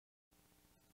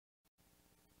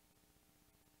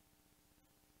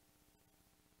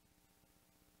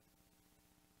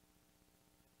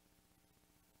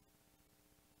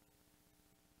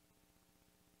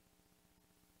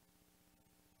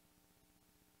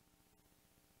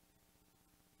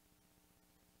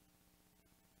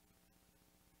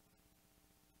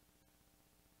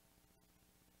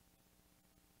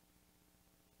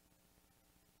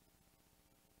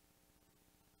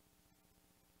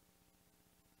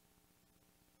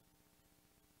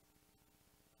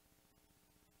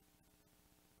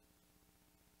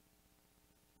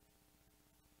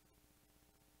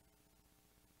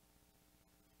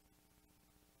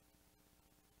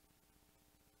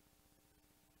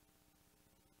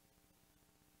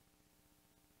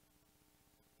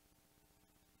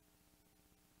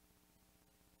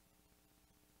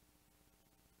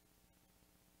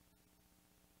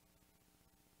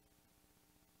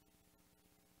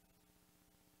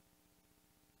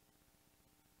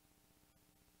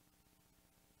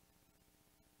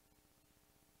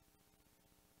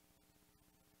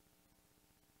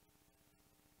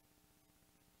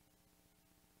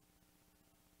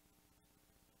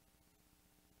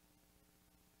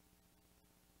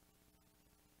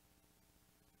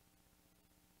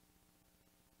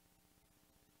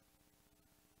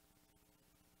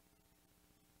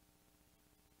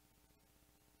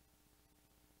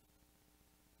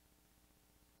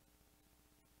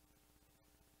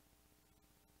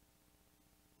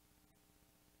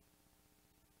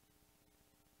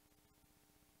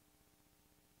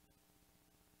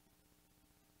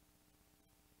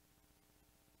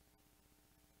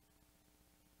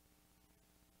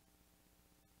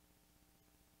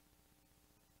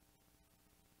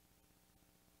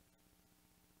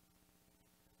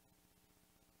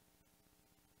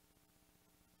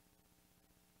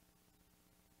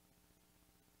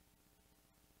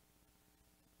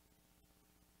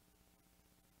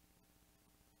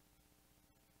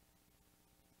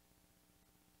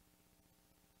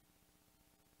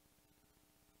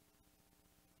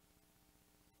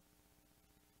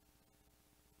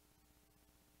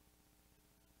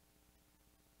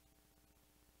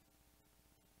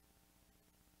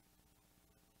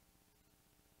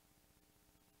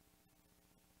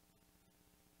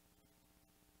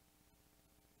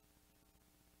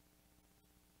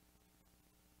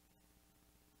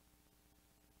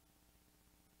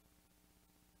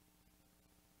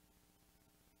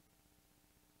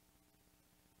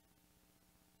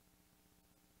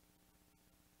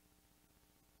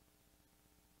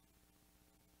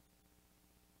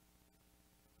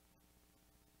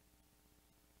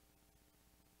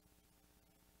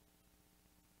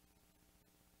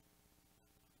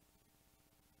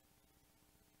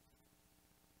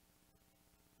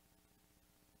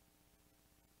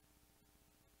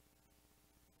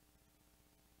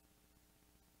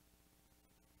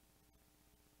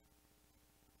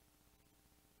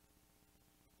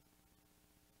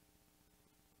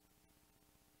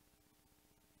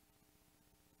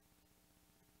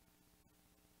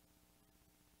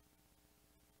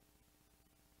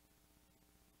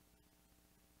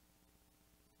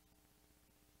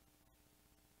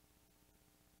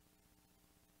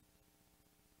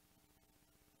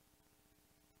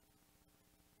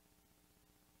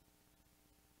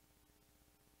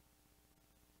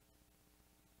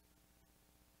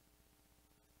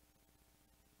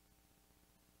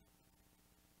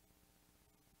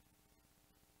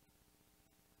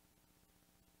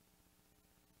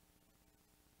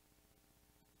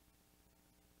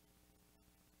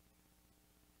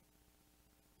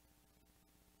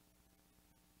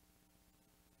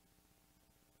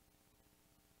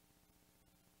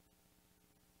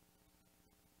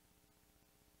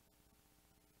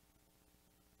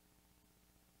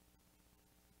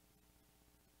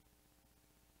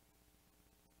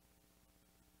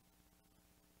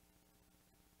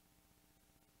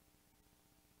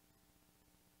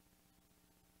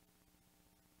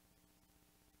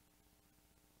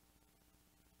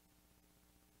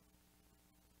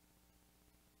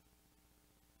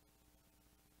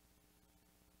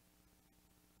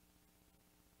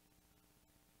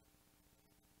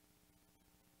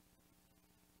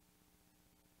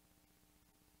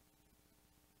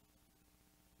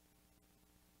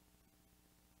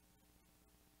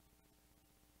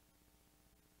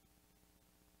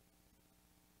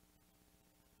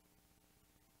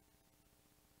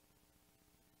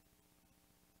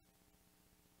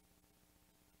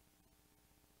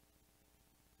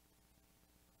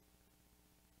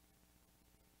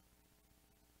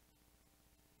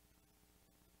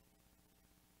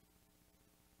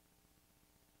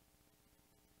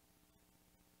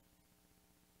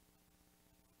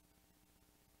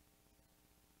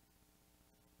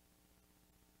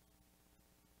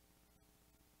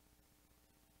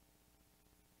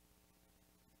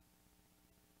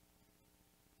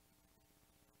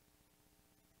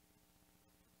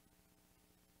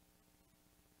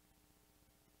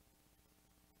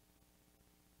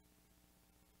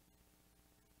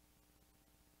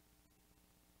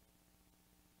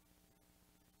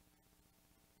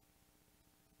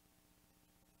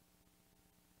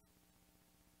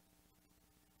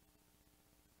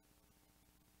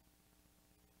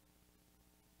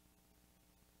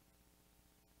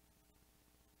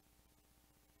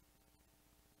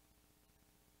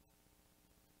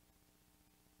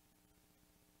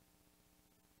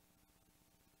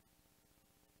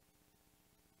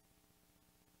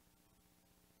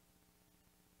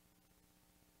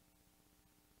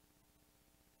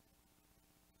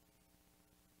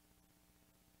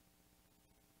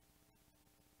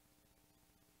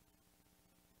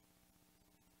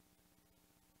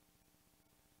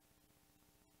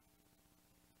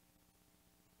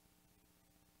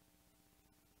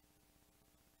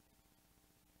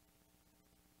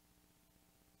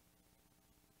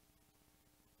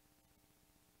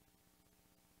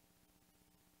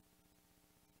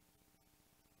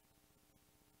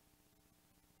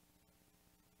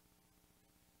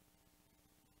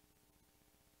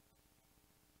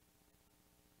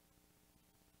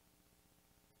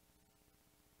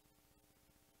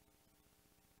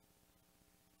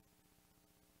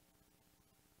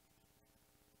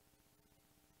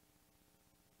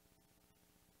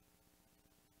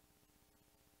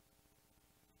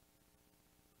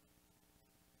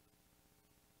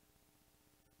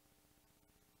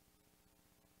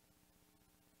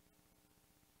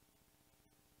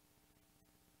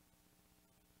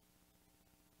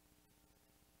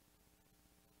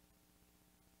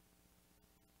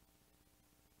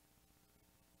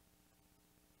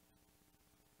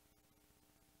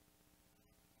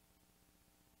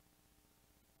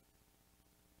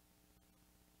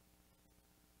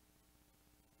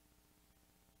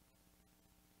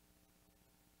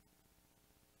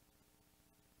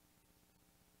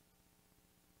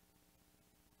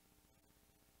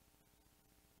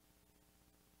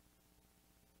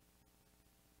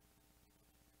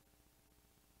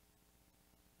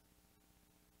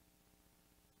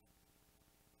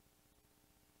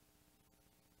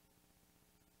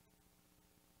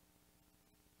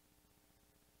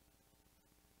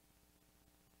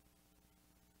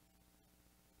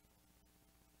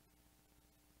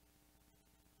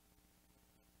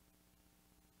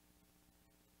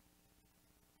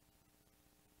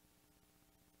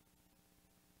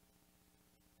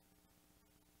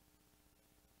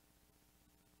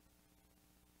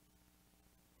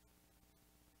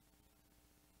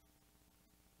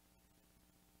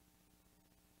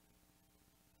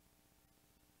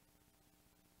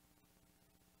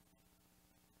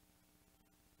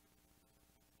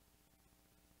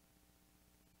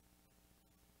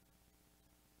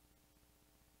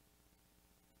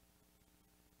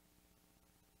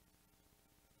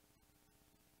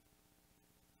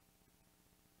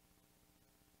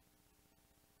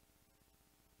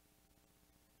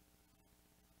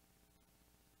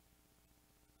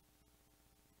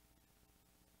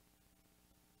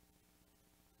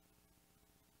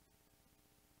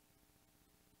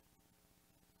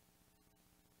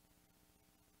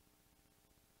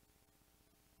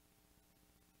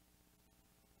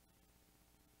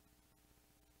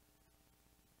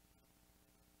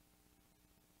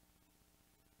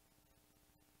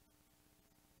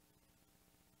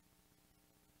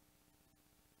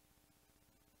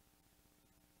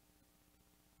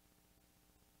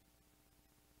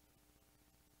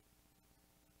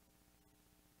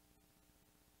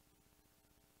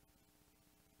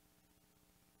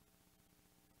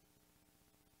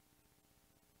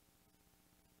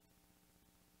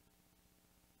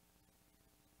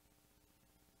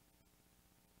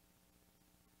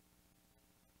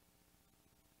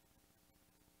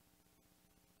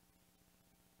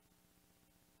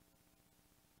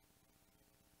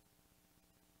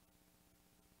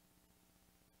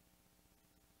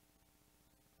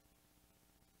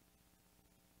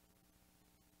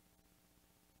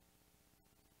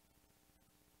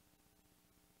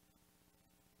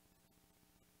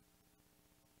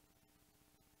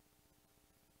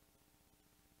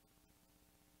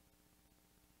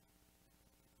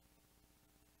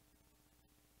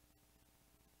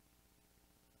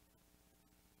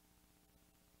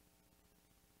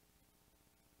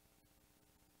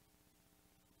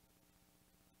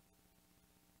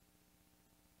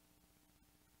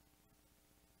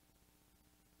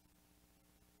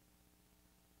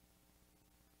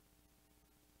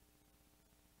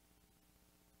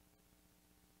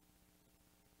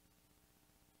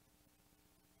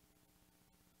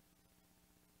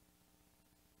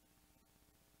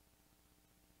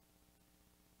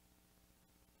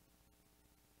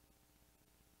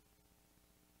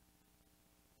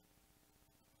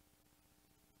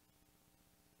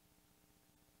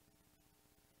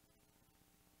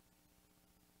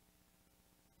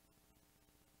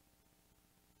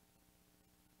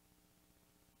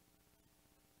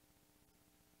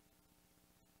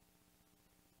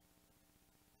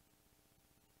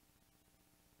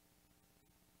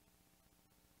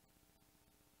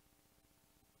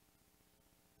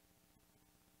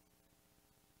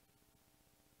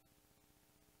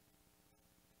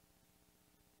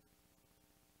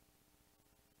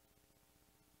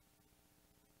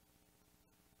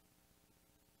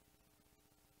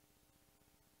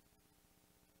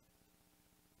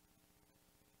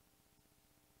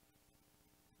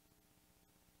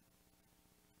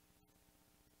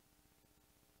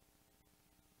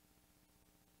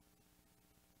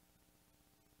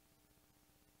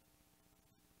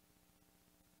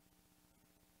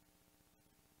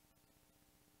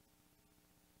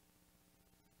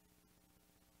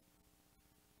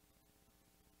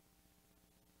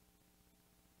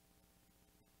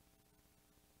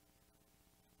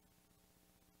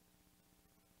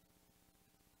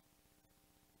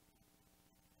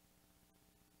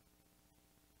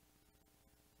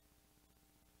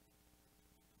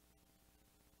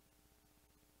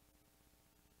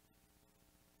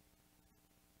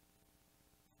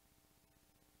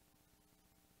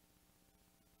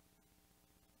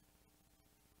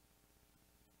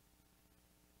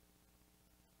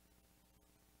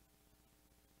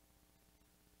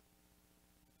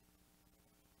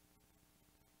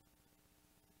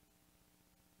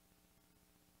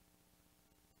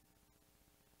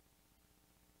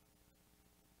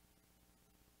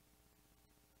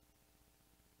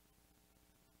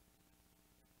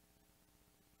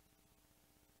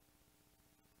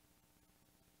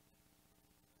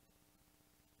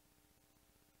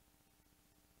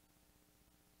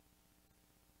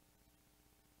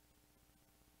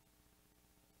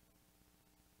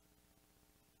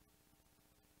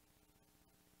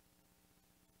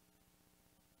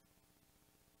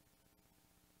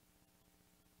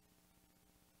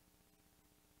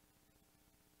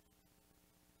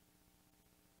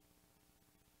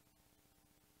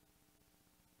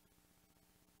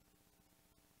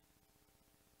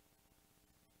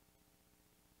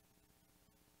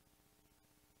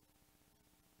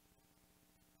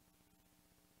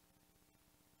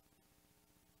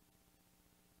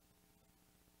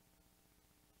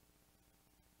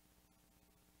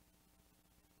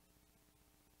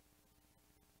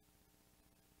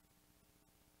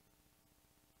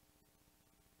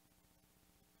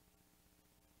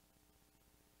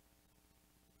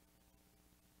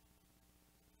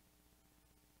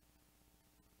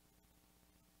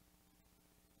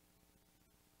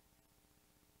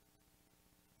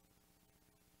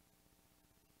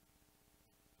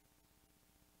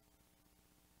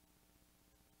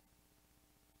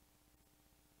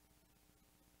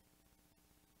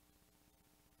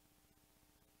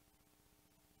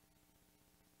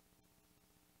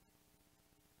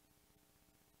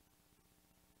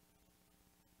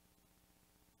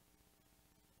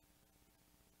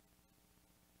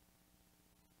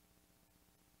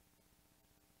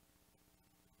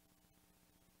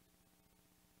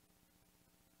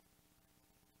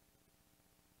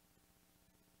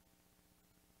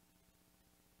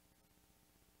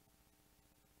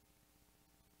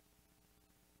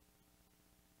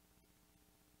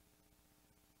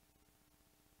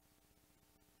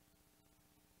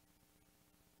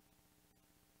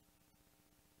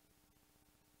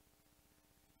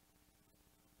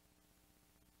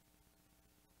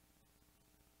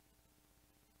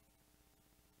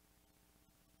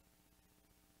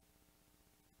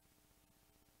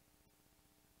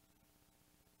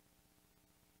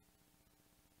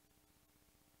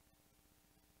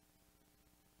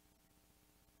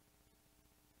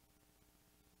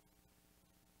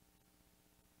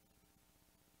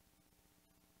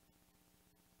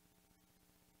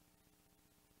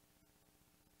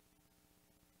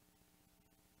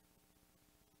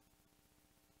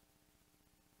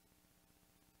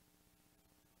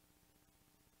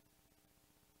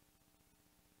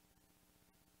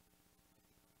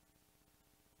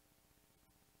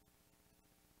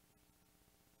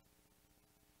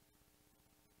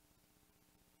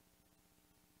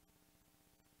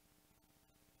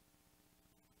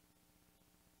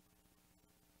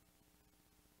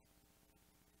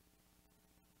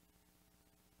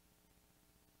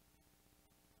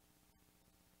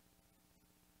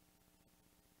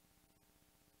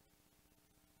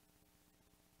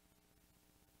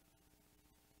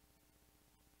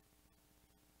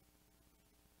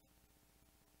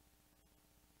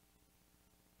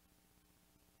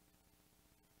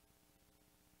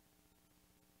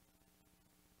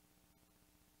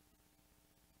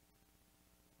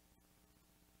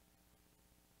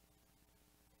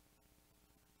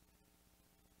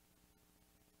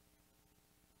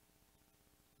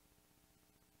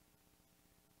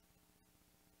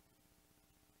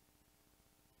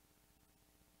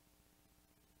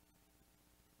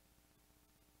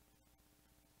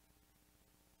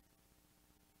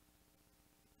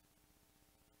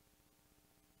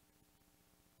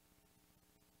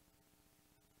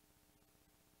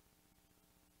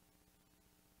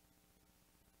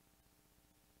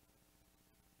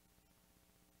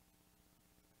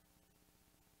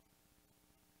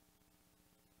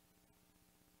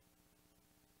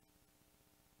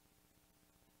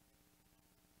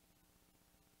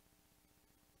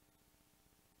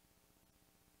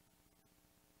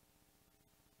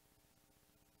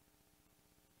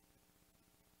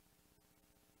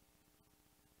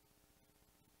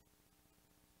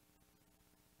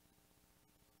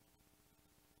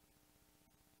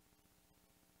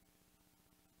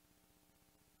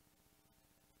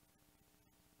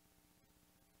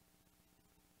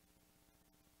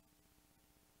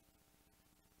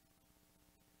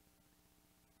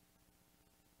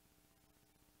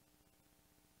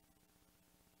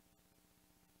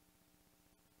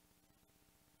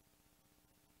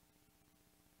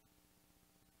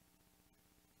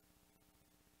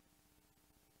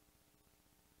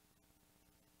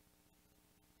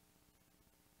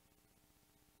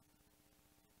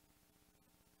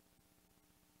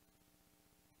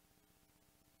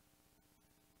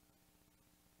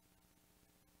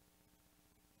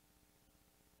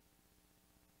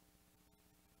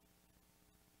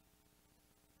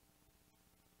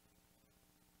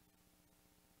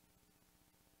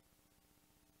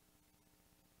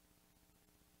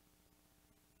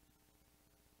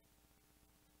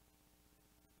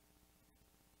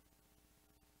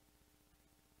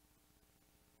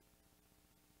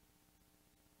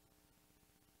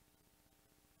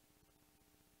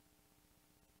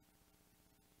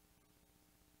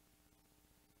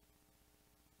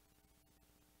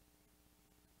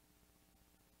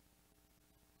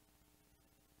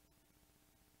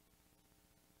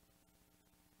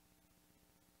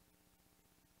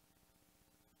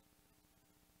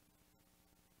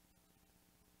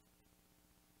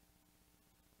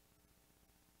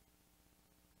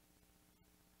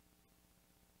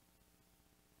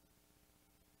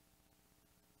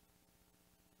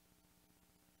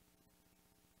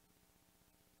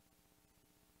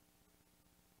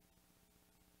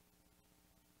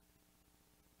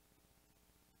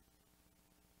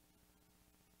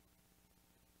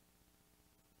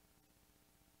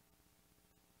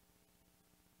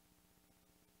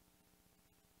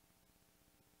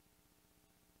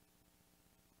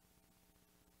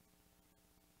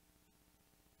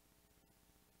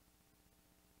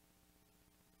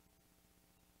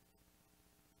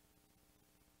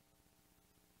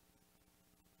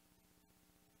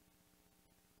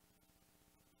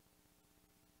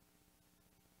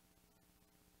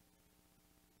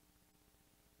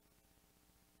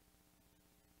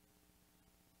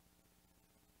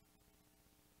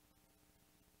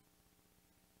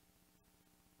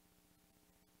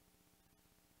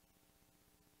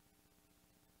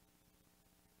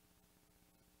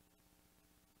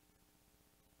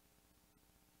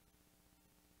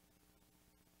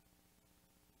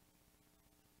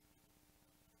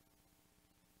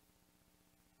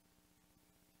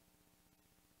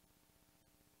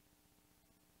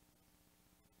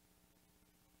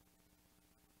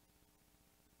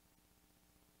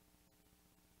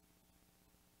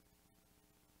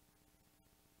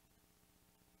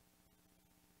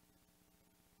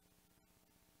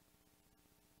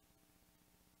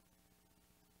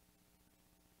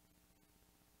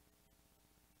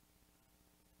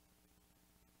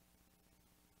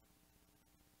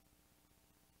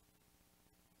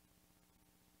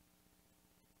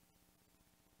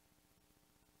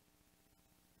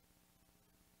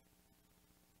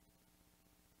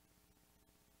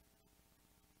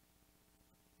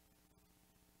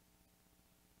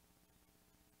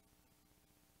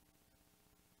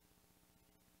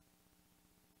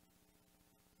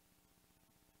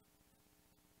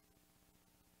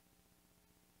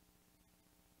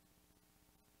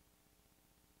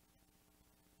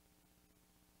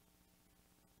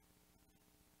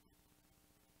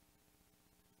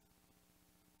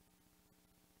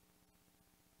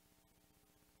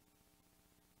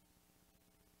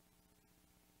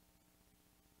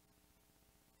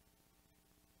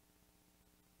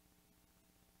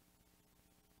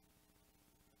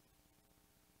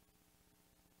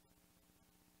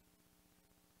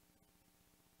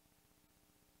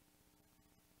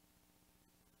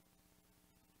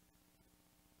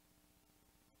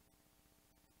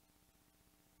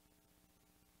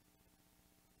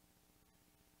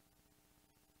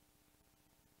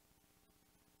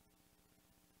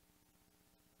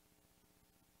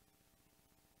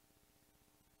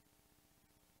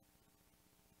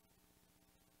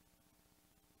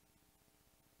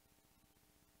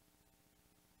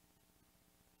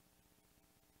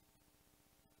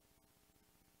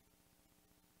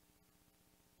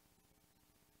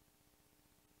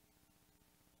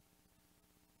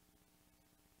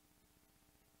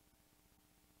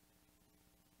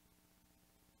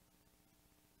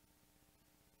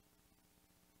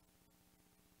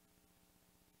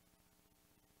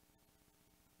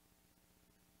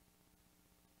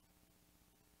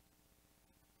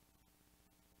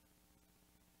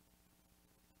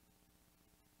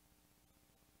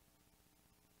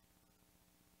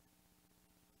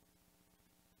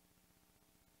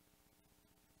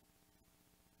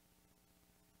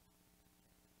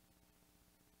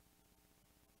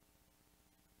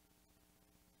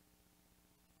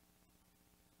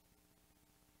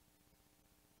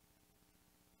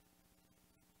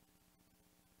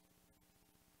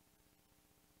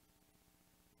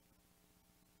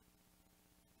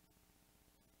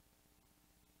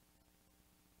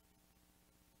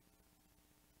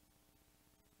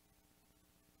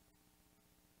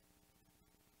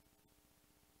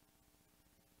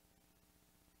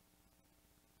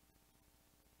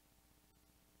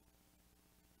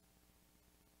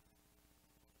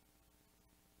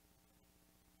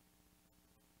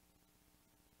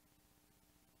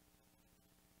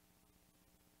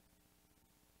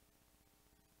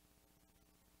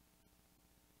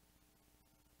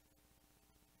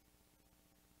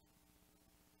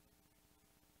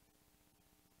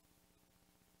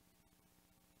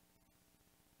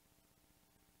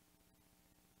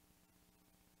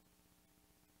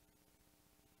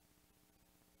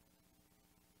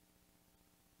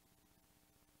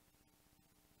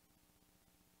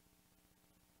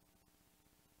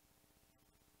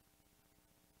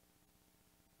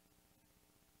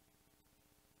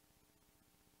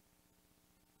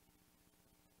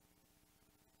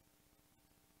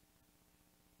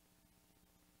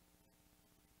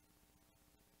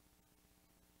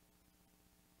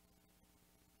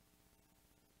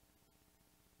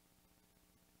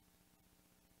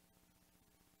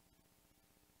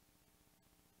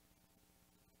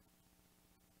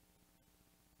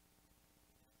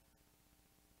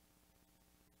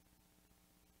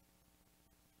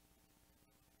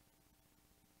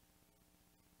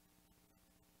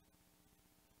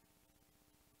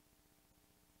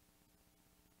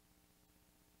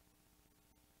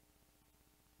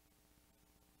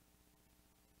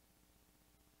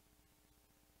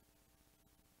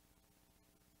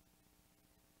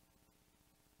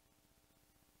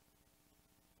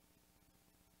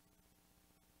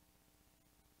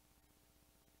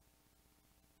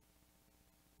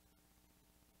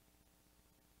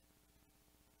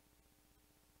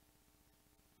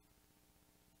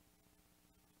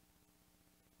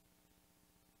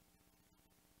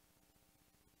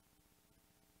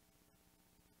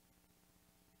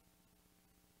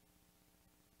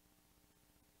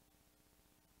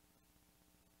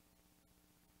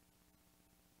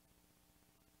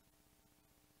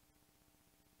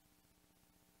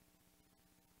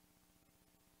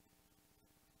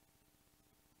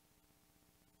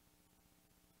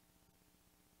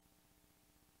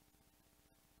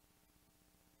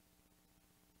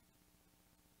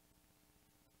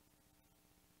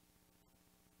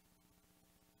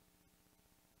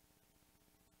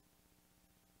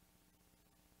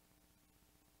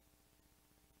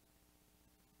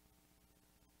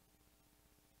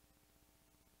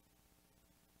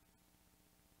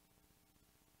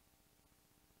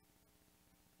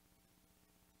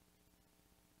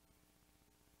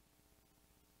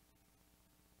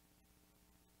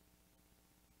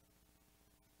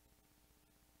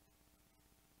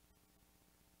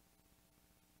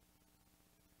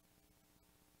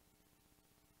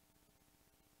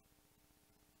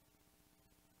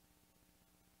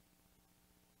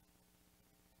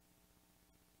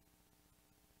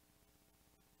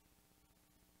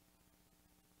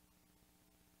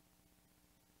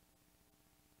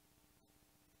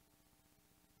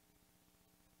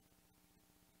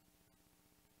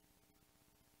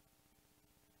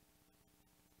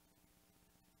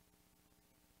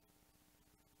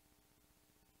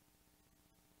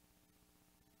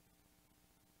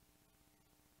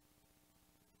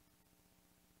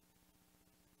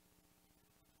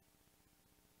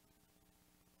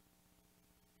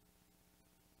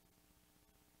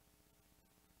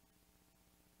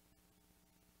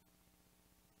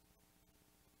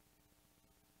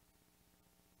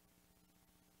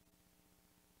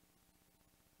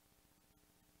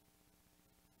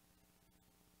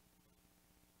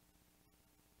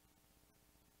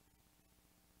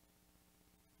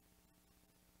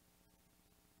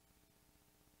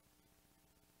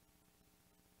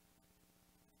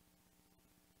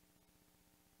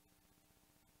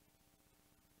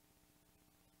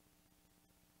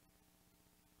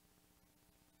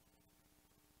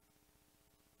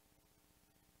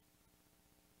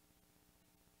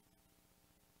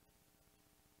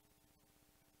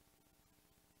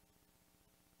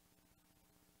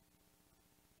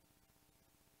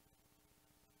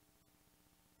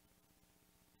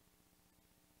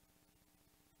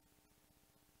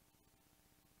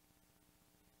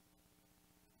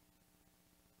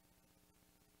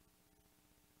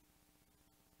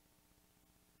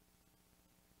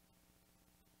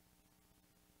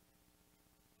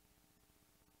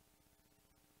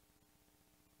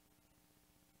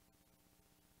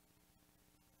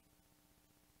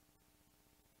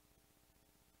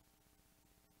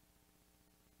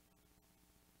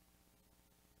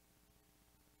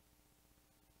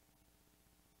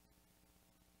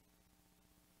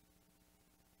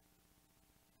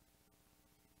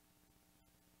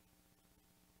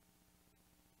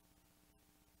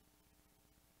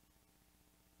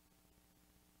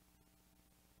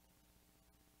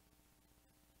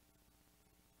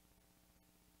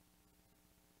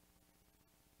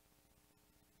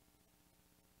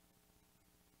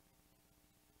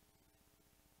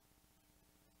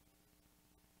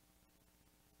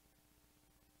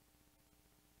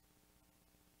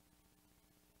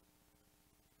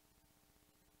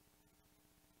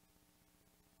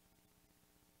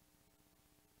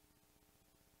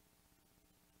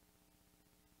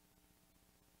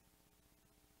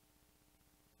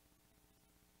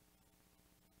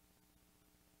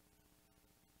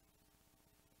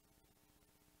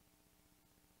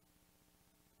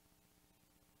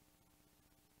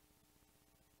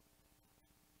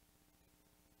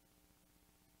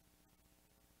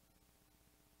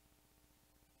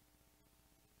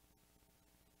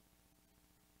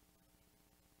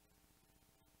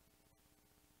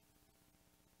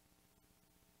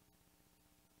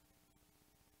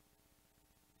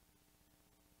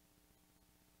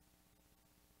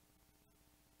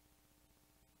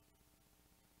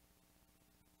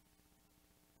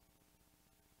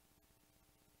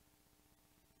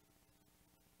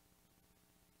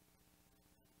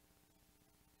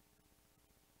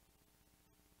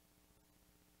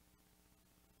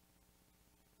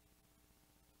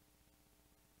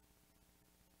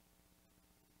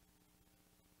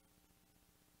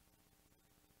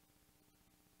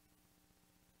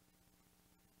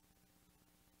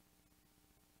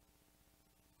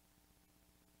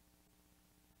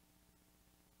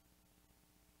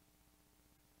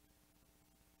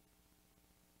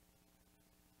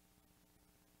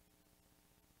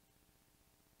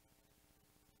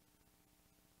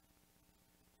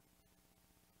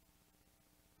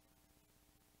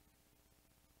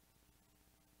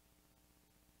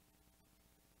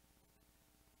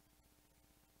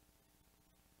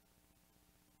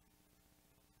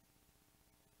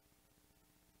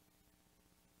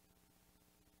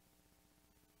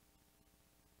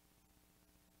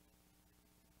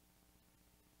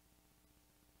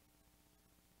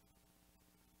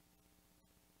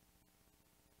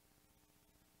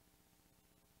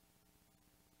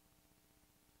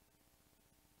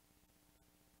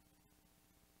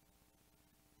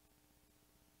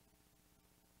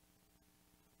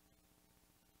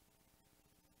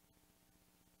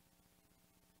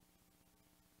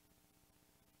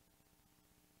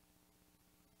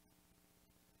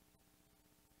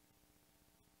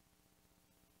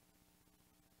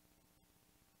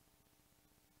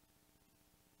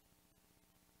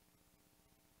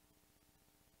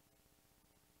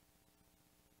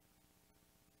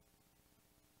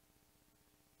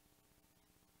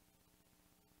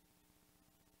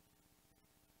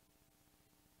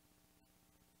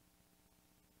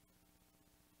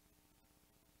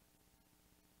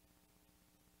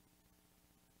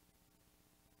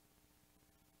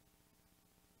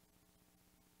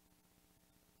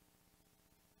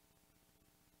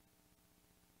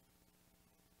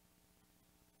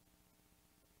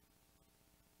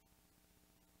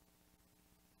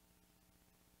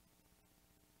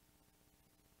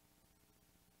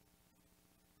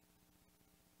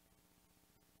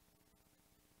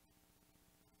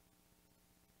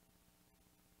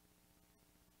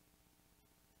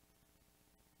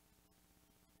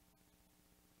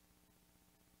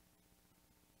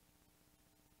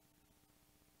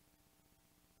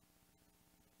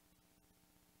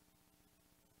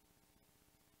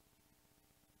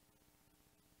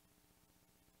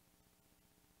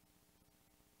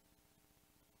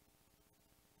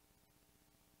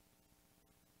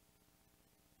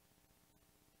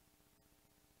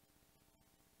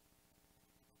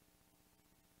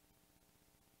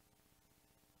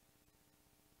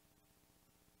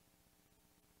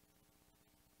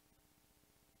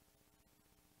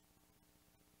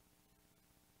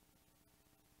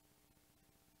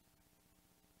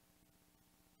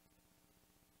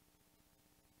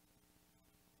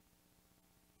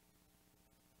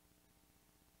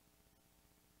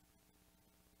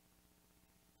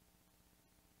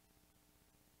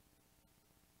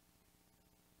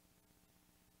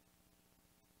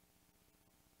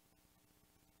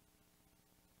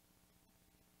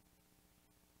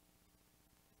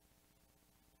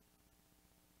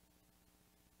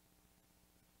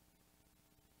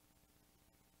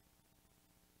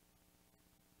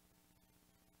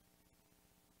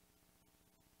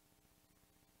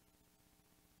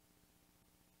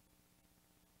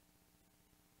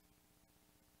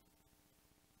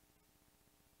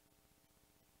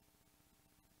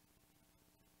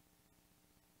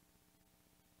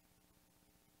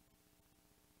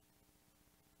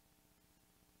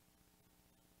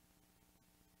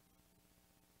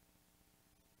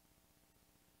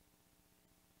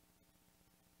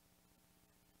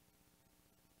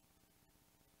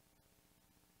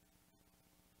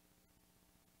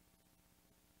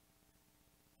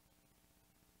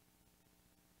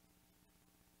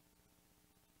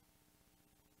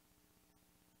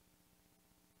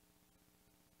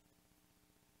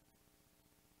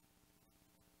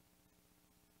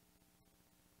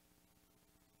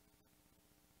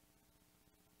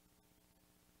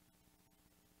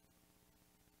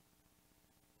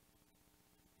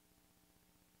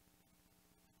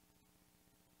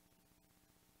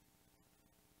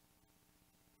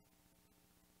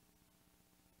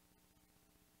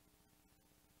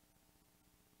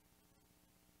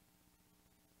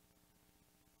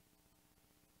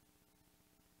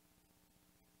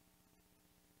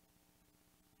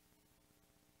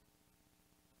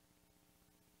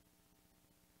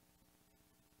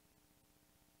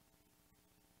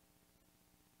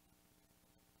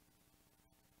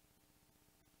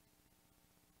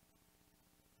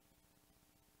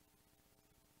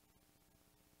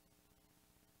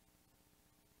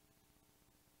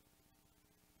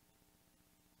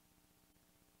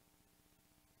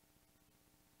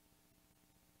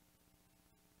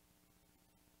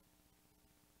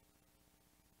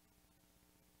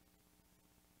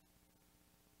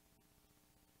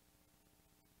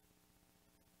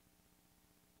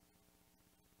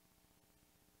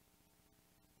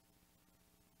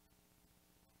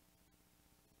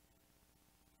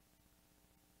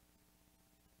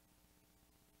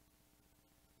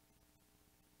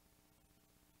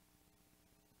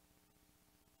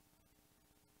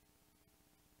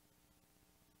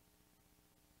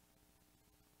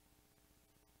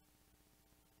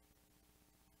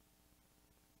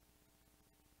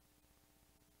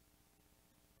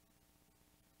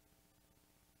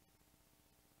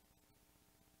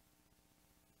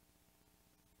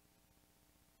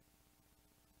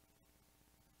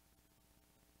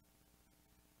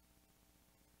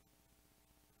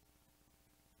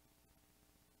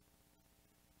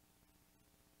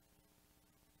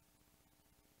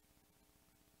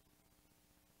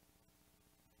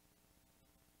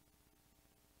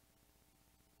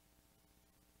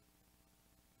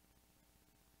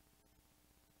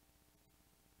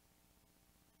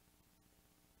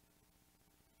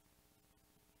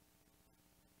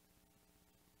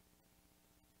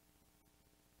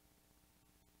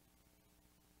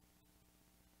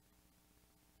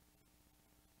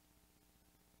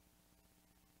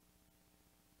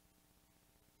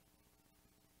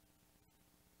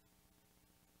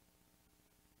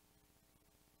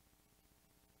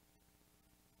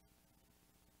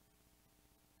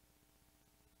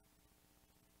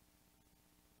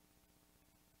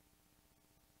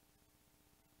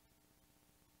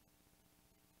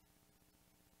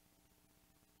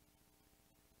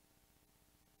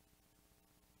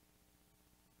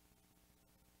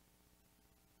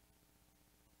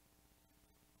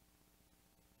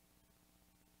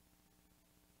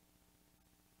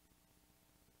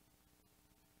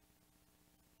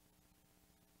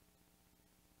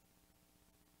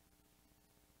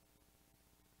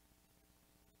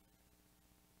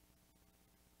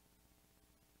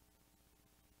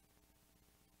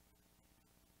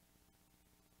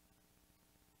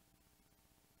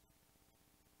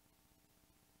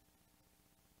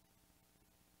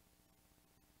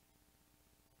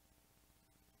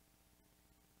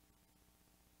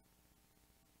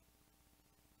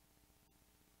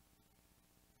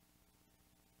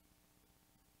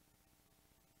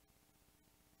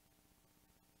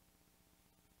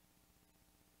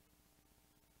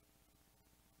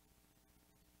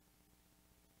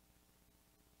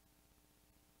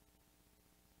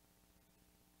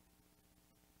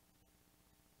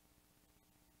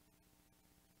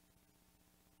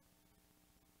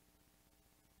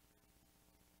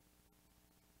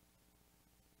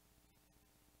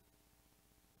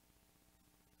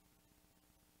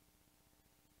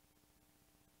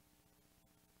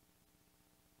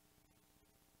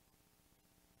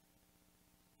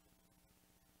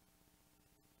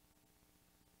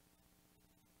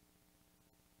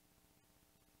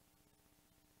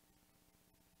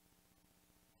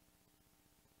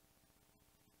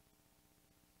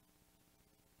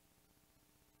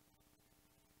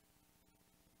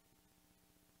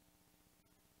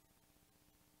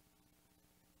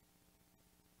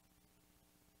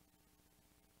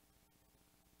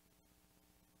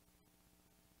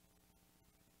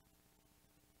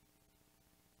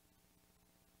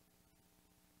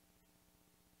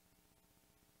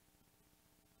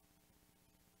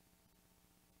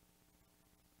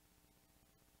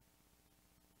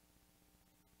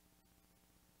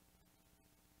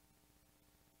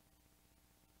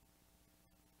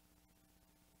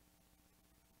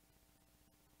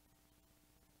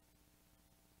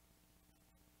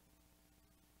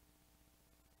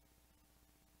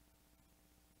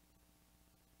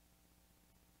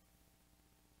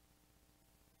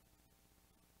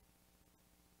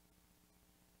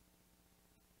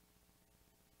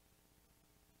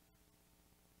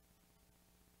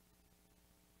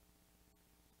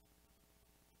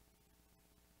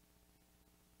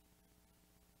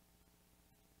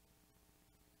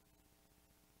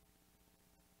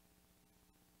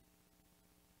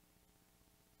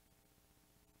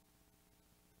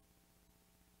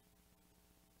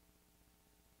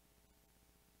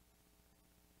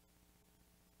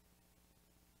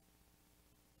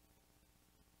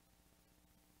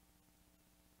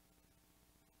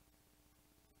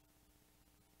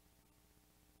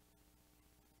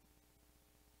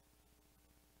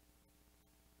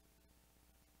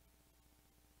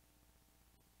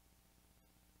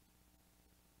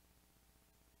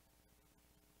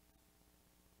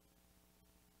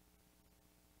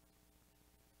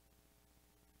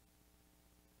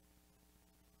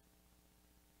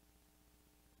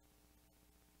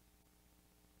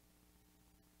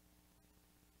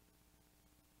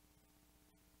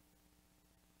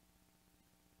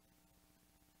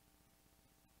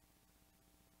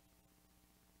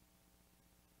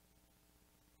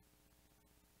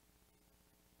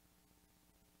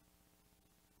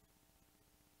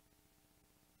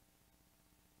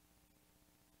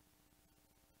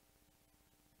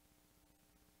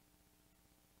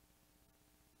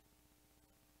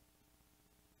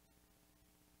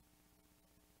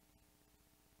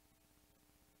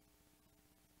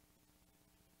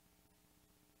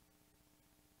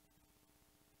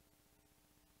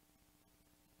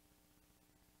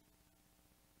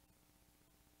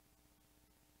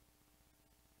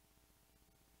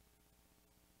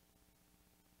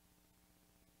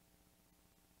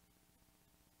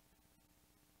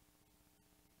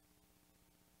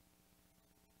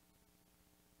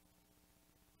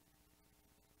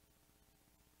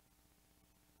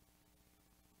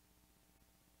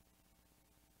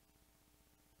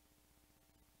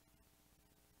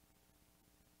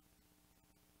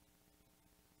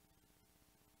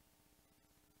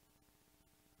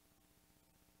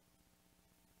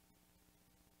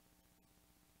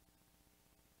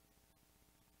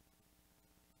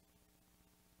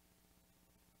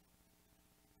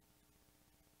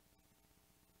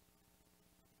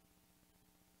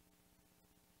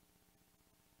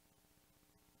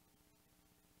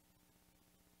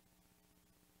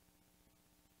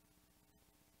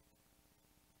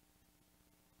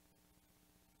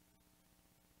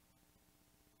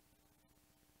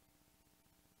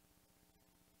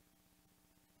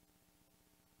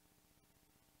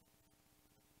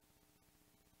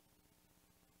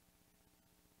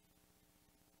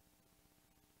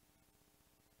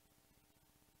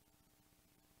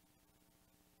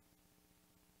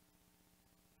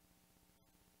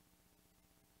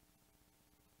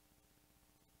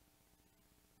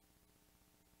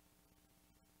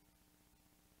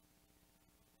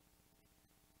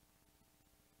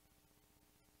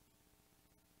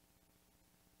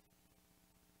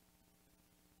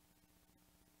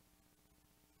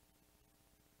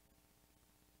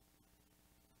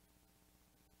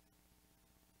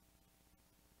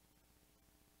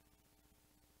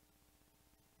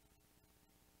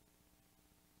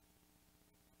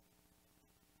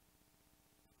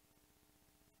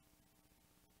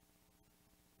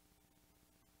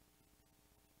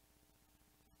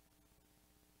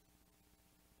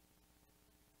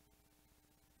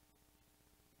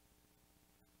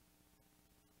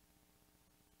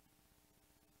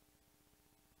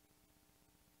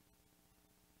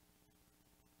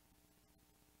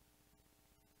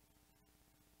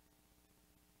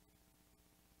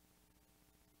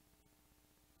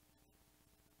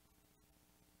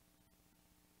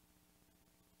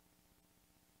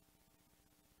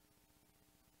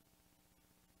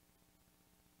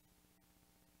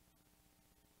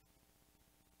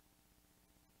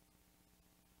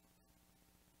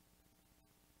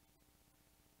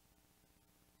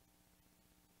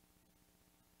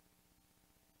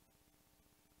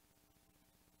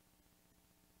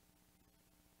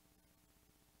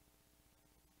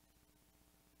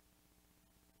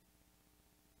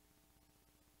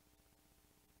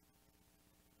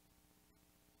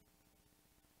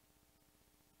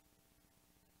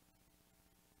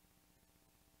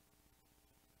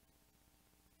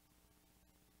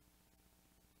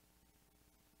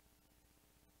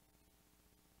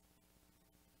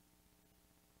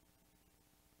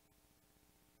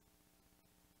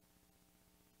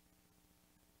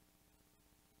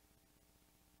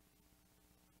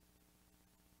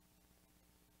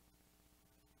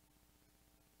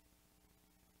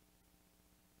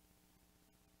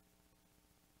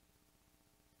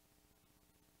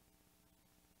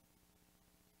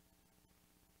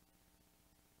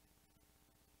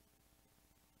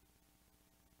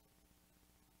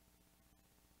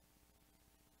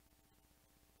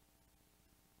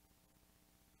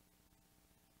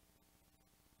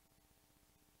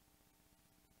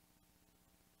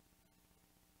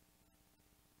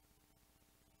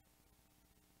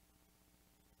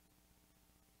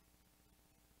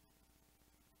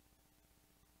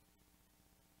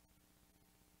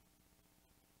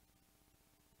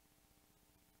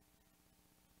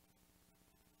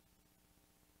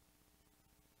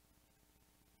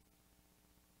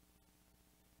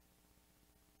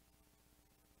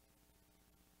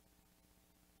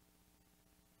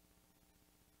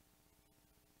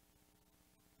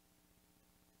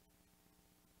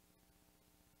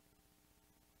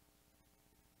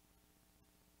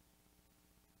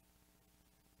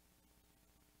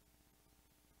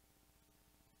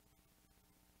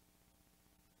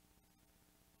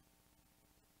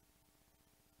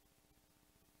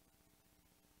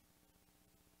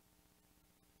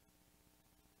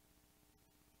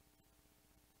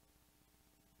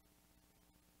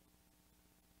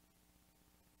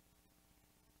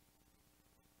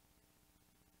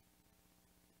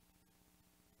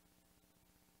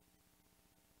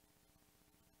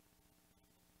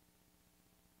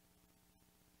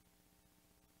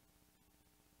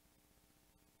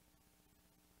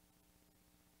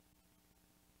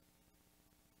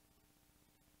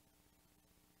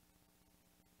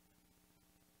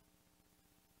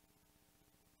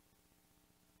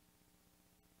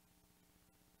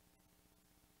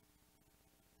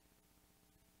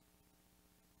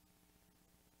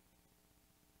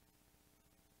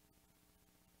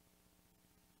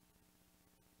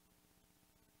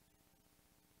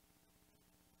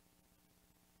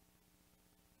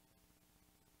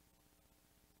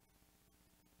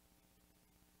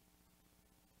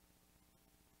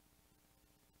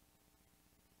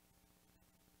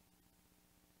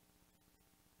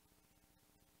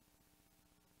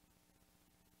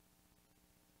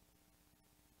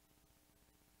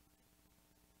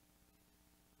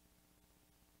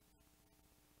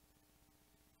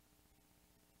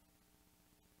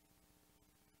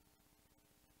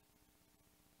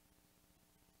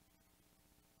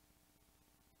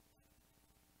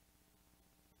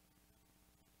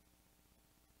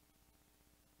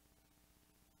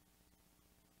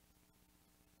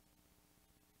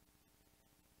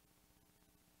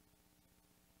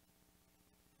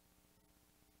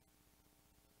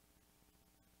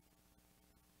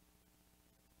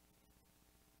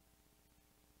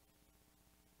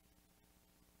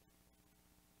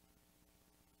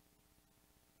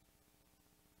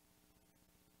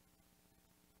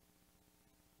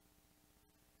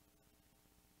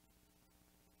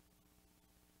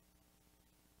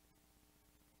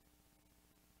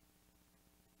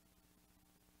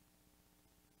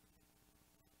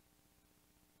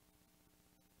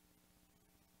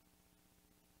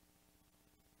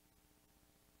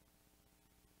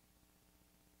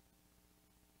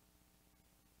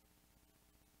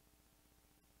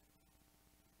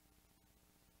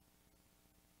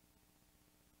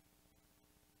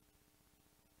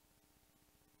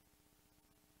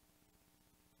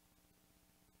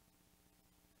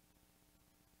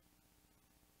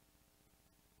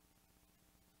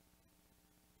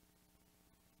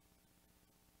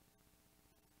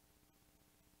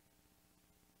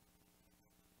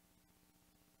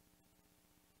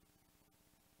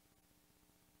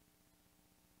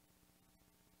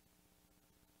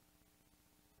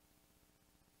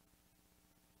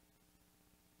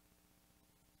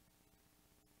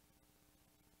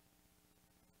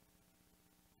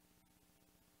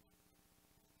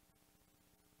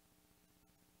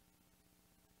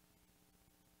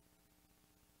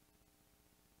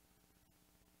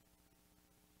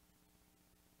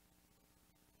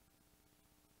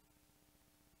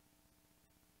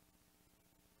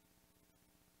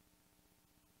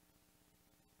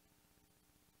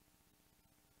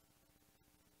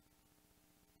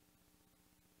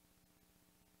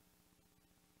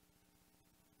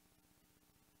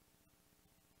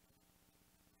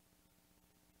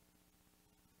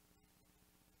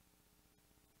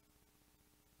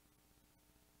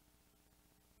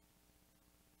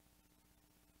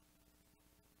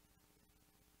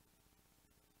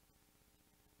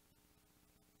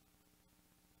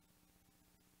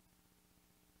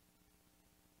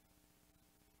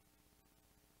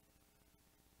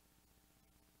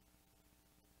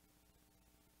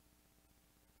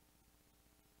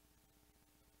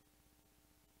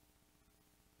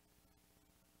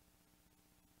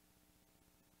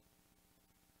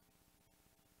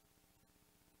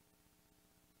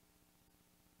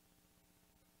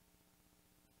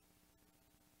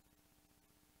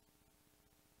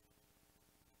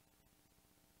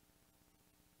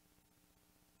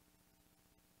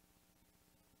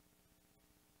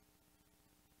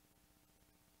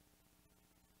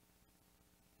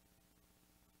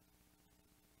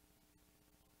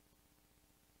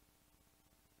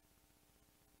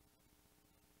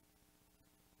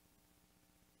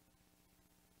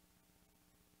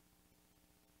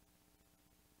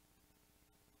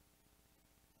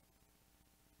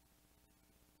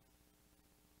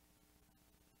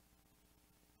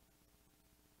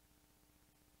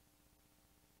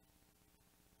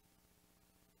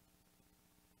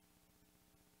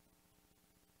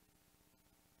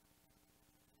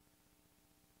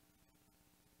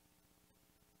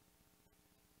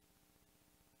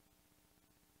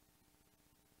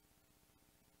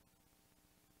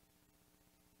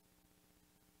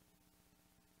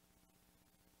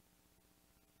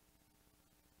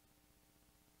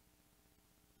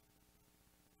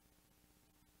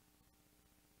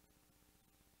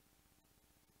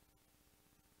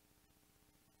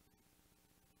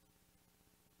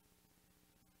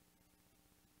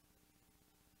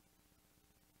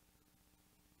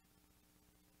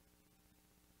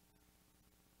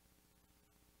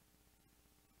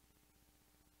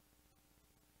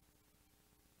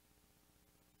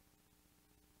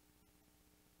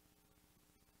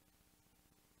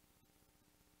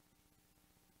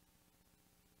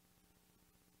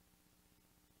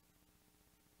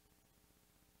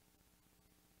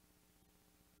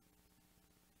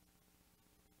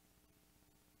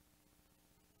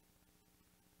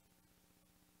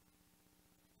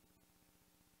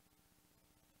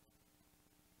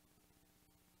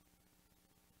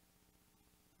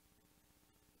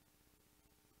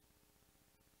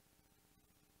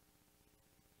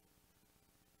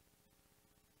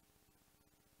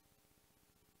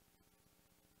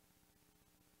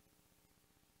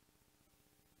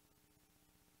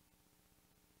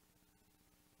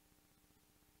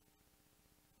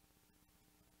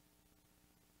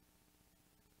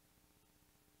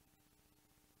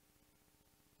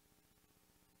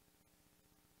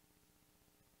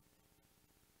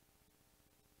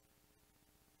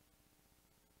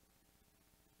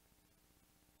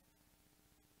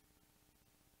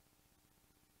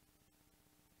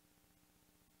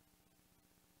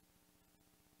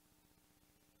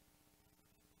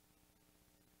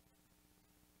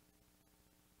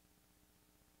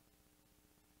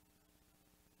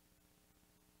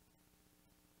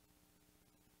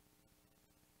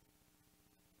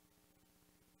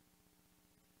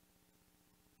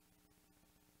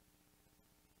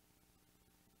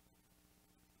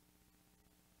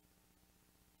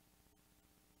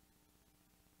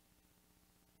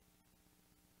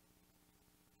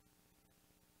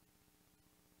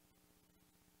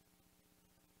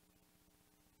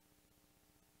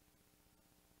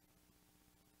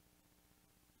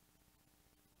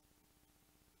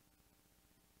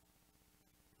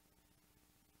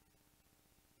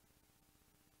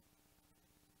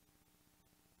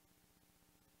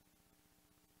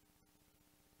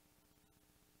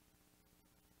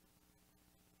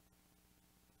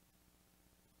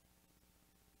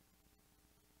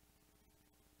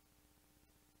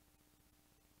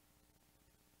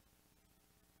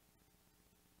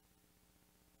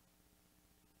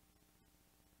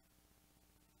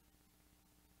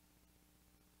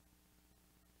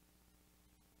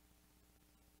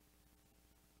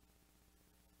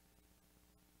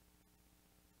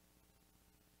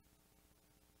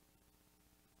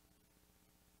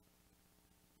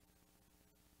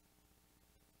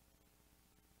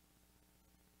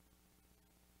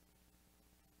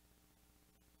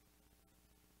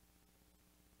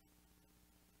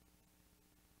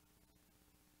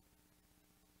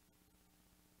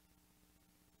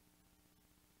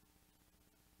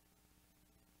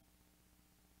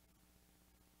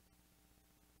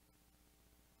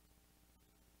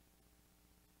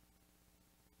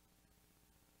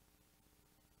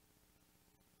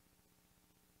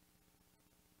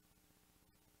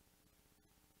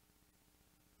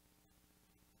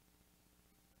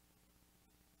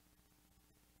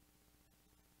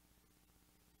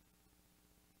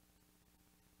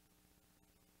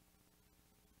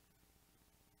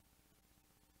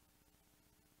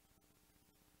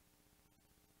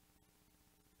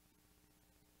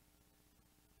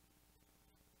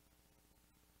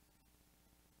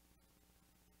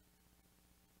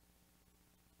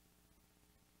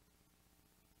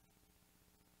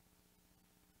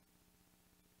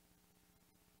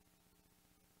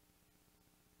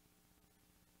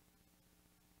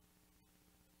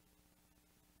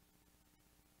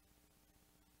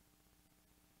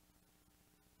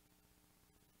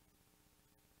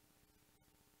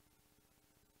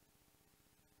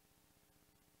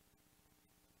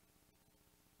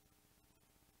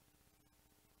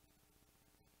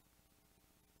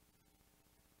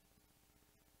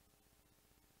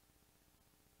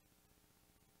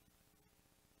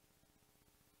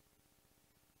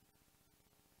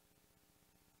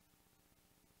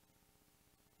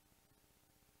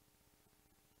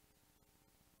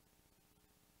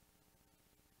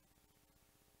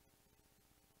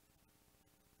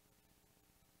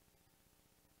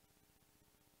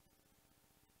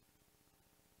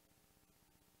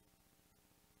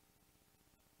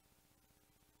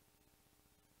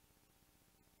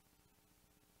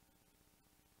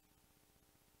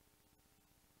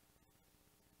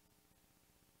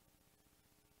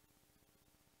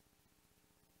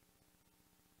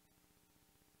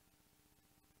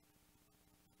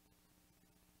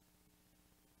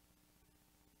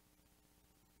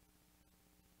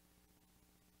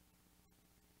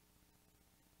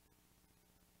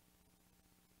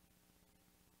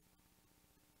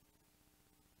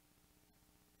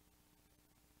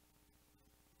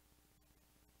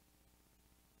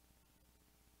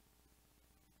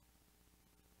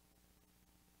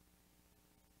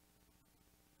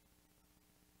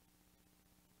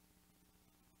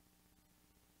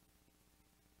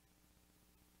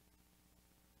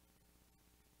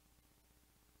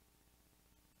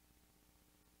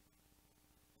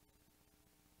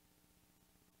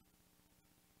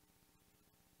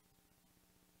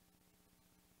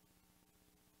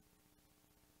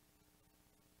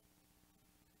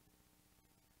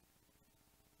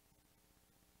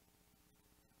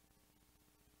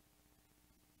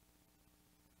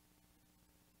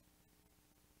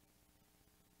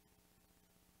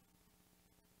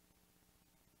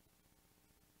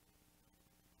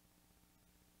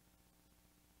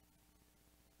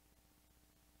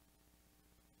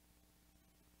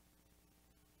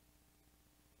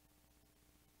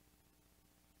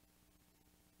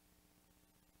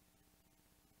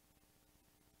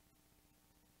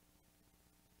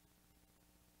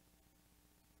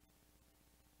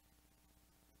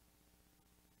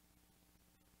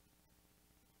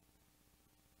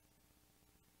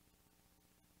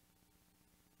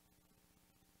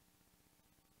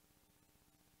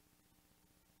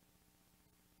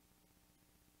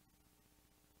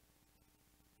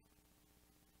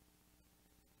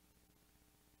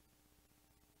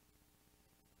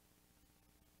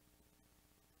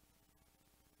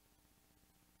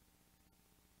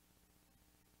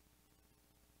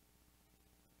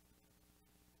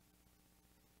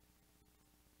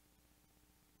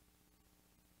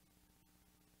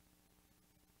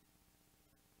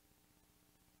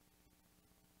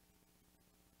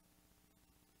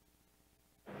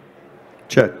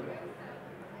Check.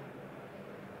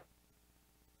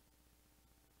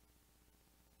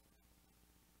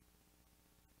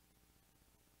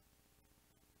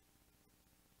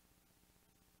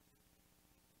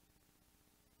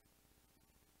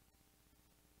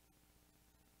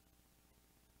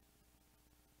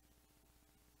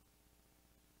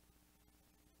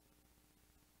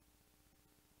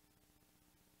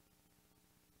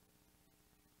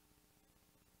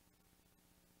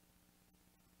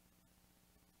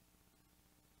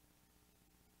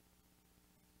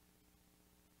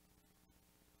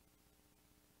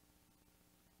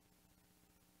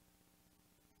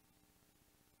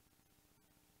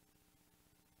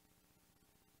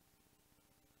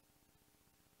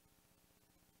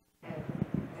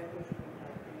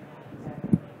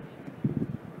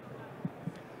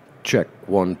 Check.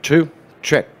 1, 2.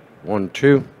 Check. 1,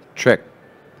 2. Check.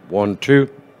 1, 2.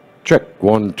 Check.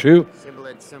 1, 2.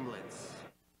 Semblance.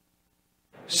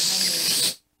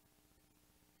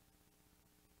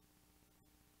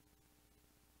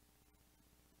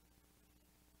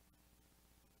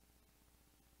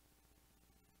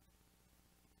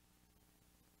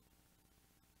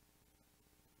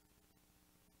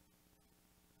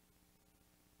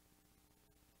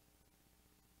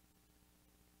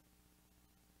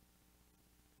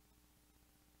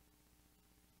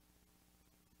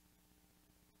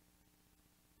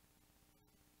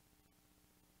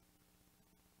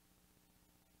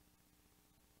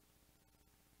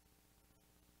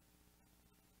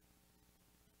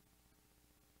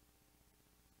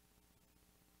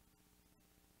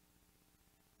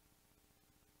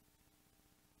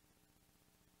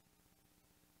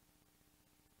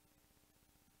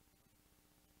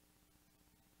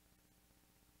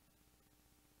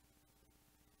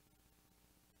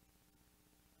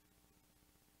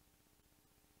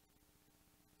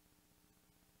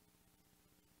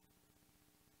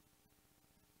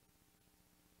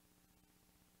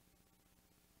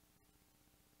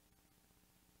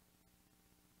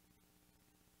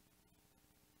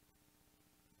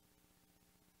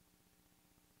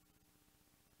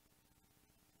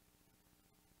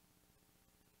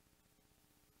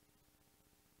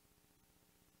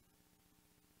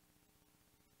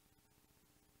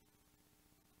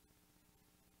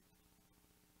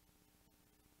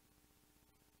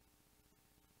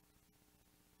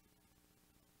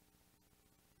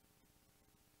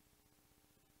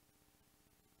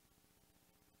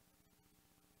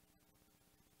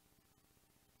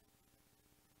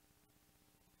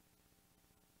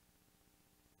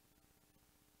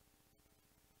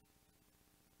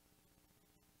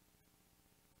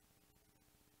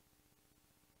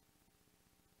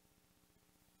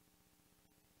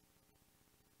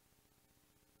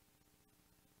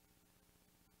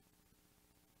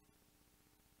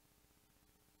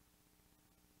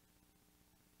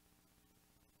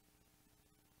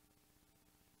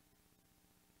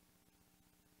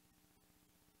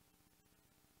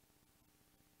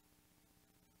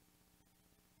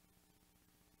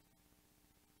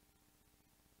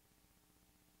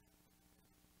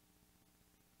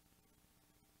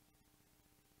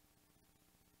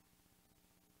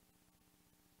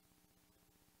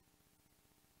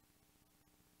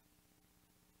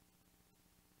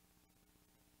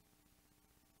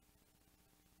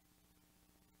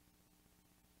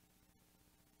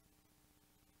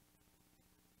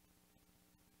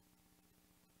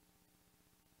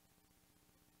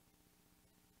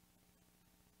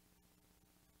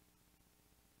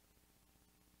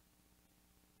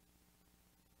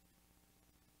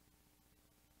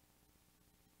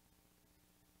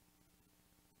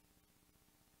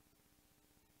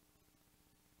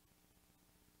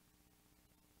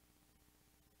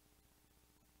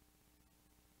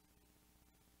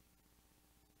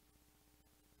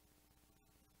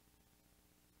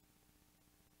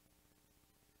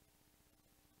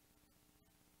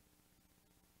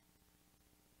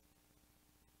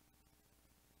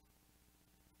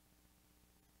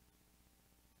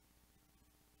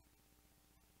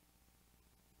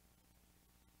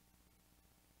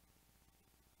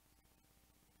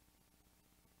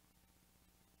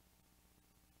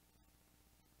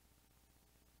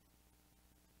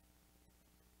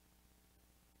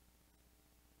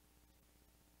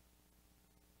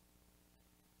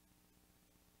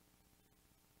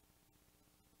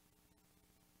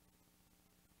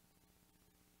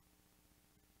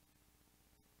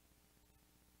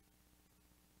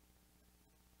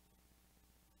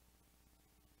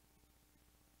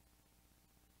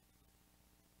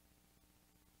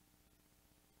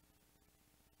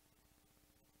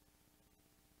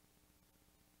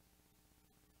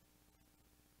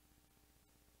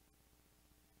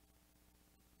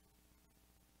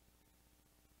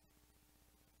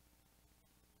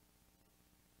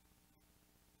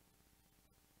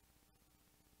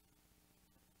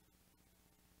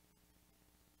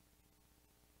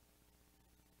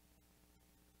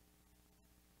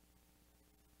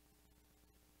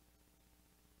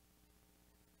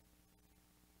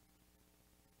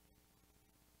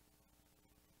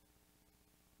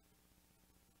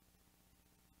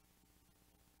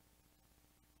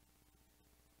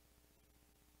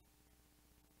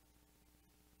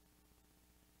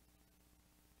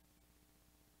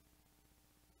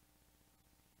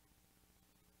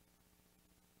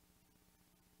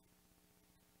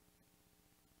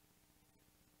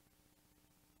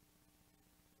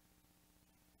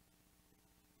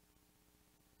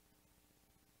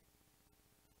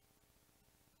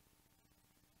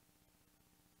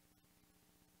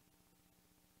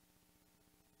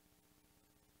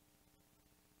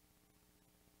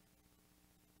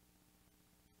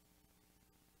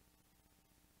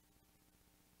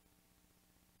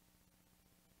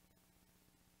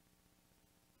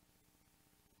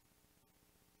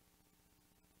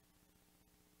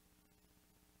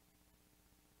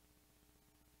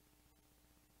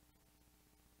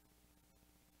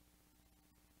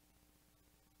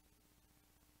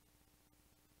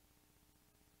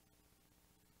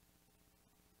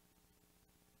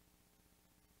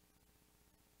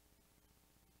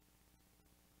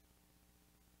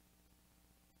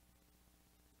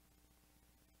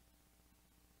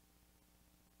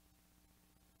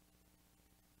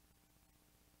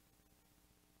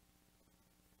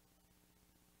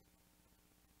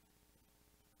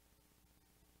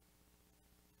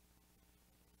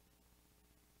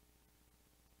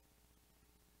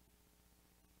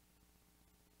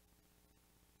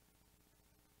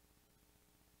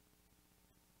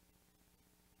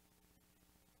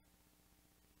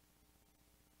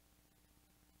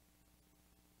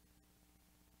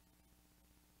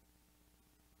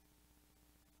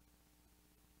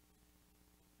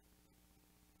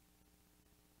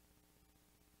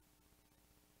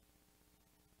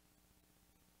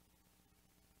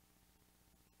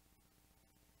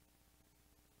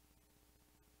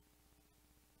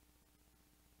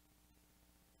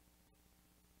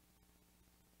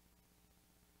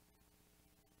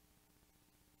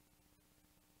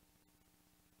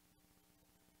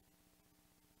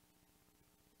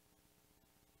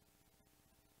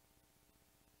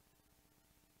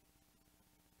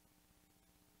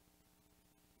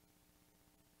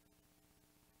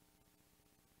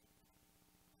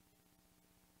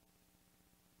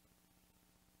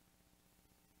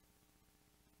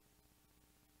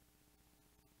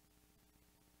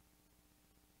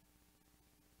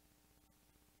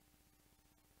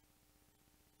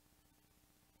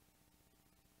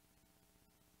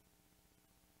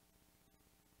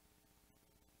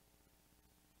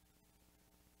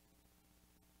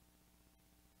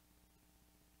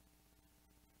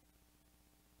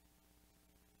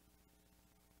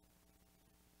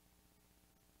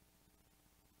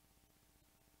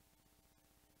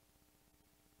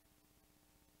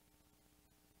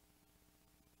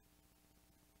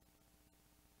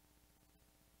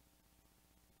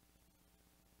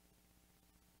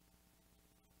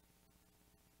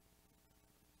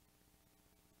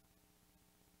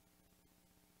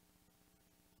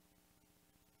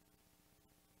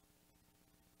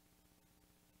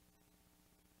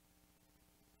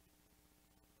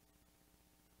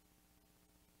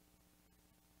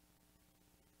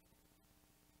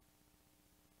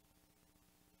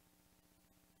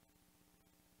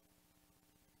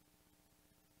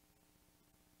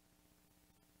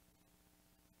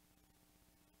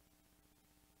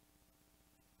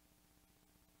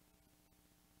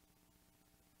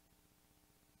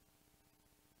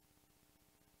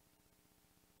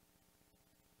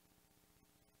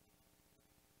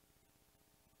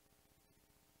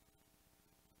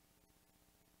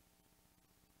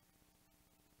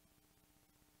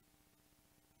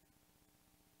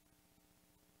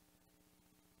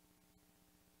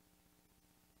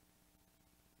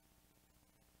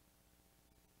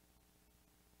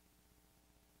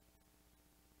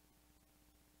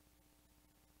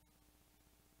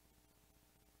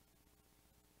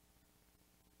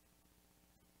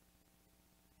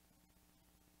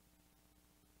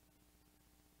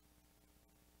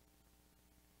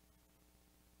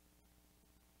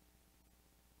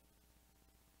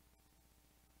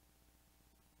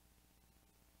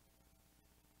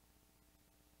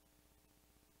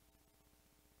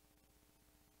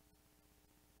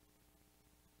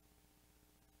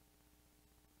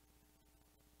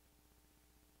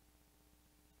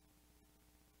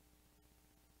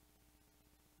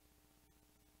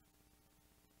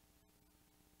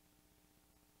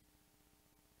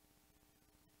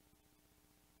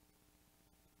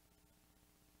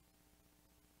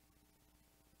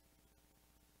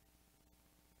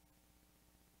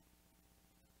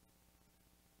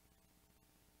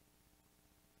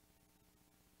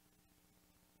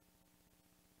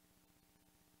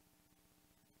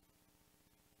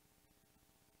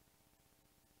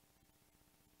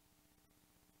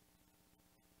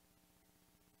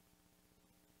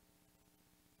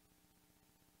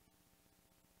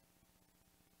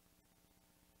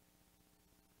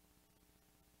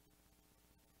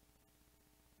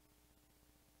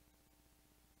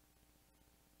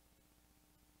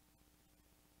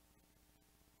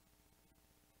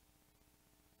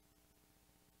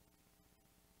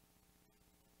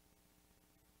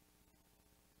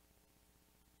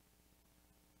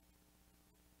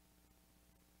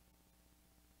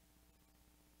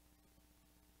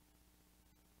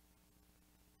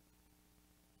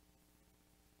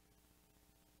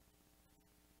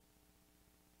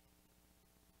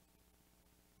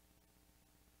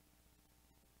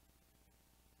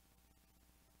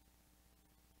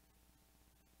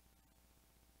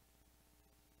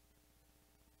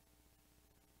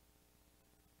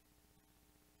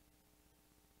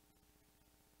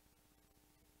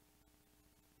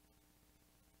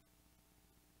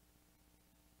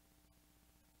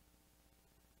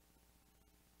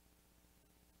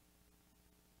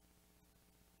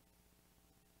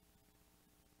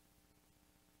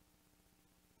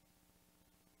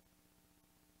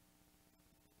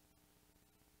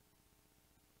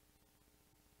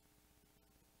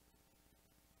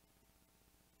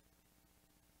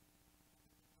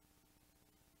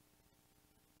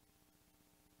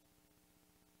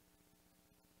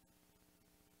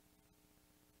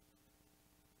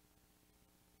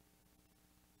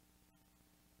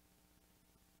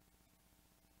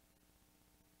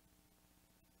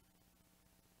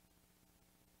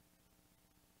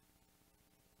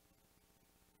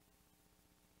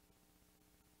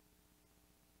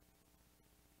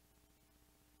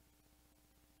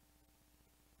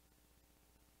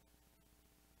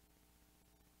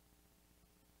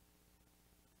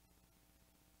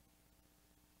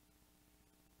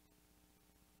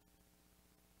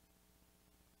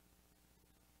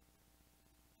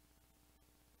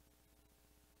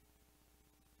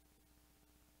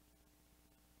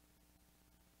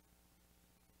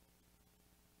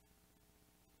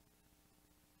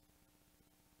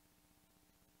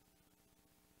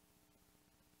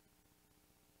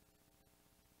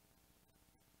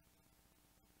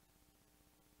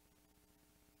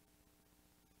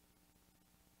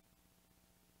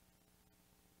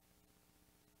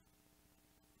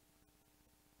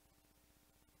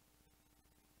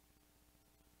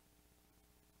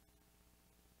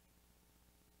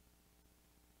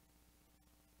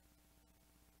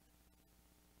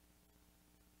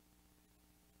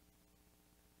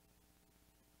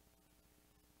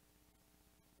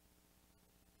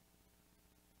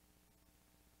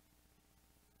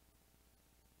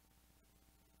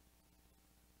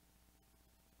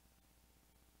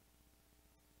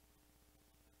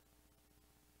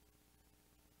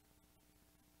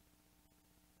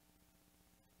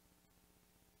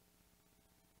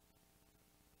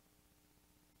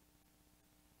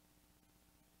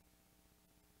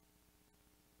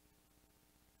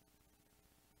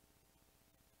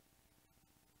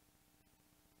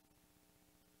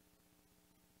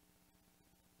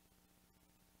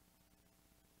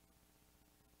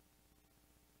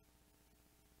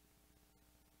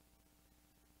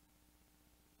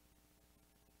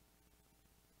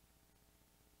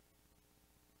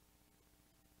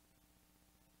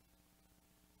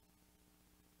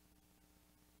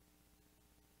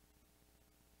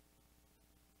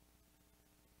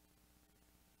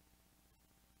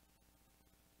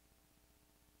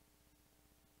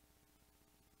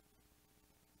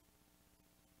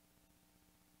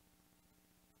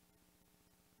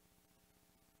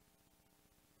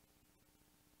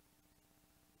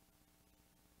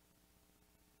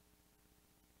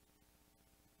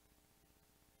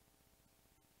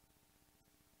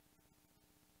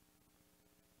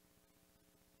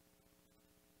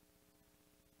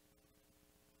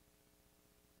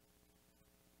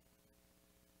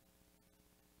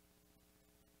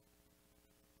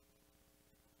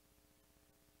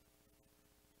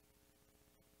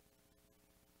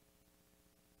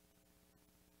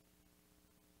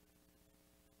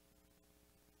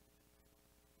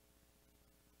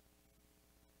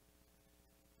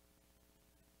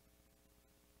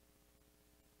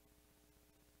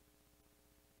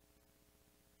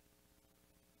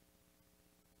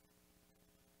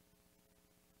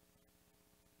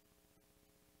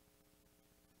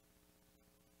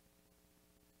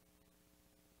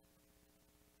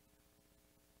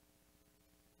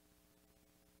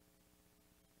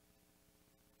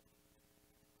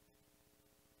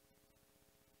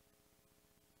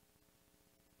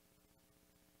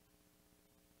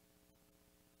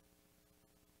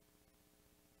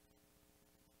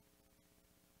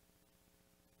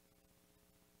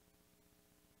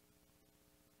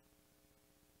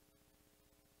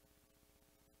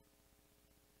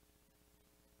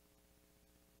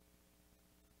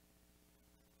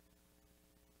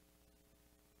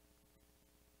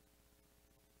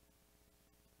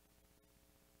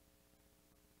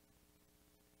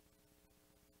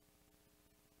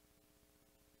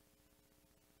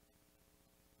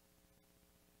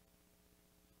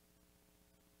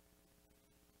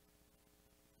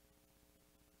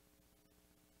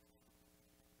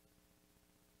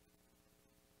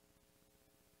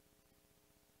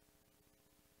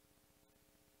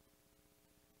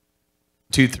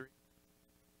 2, 3.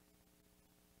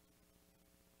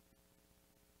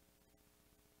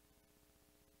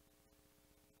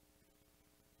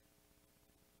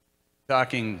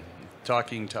 Talking.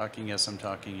 Yes, I'm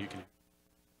talking. You can.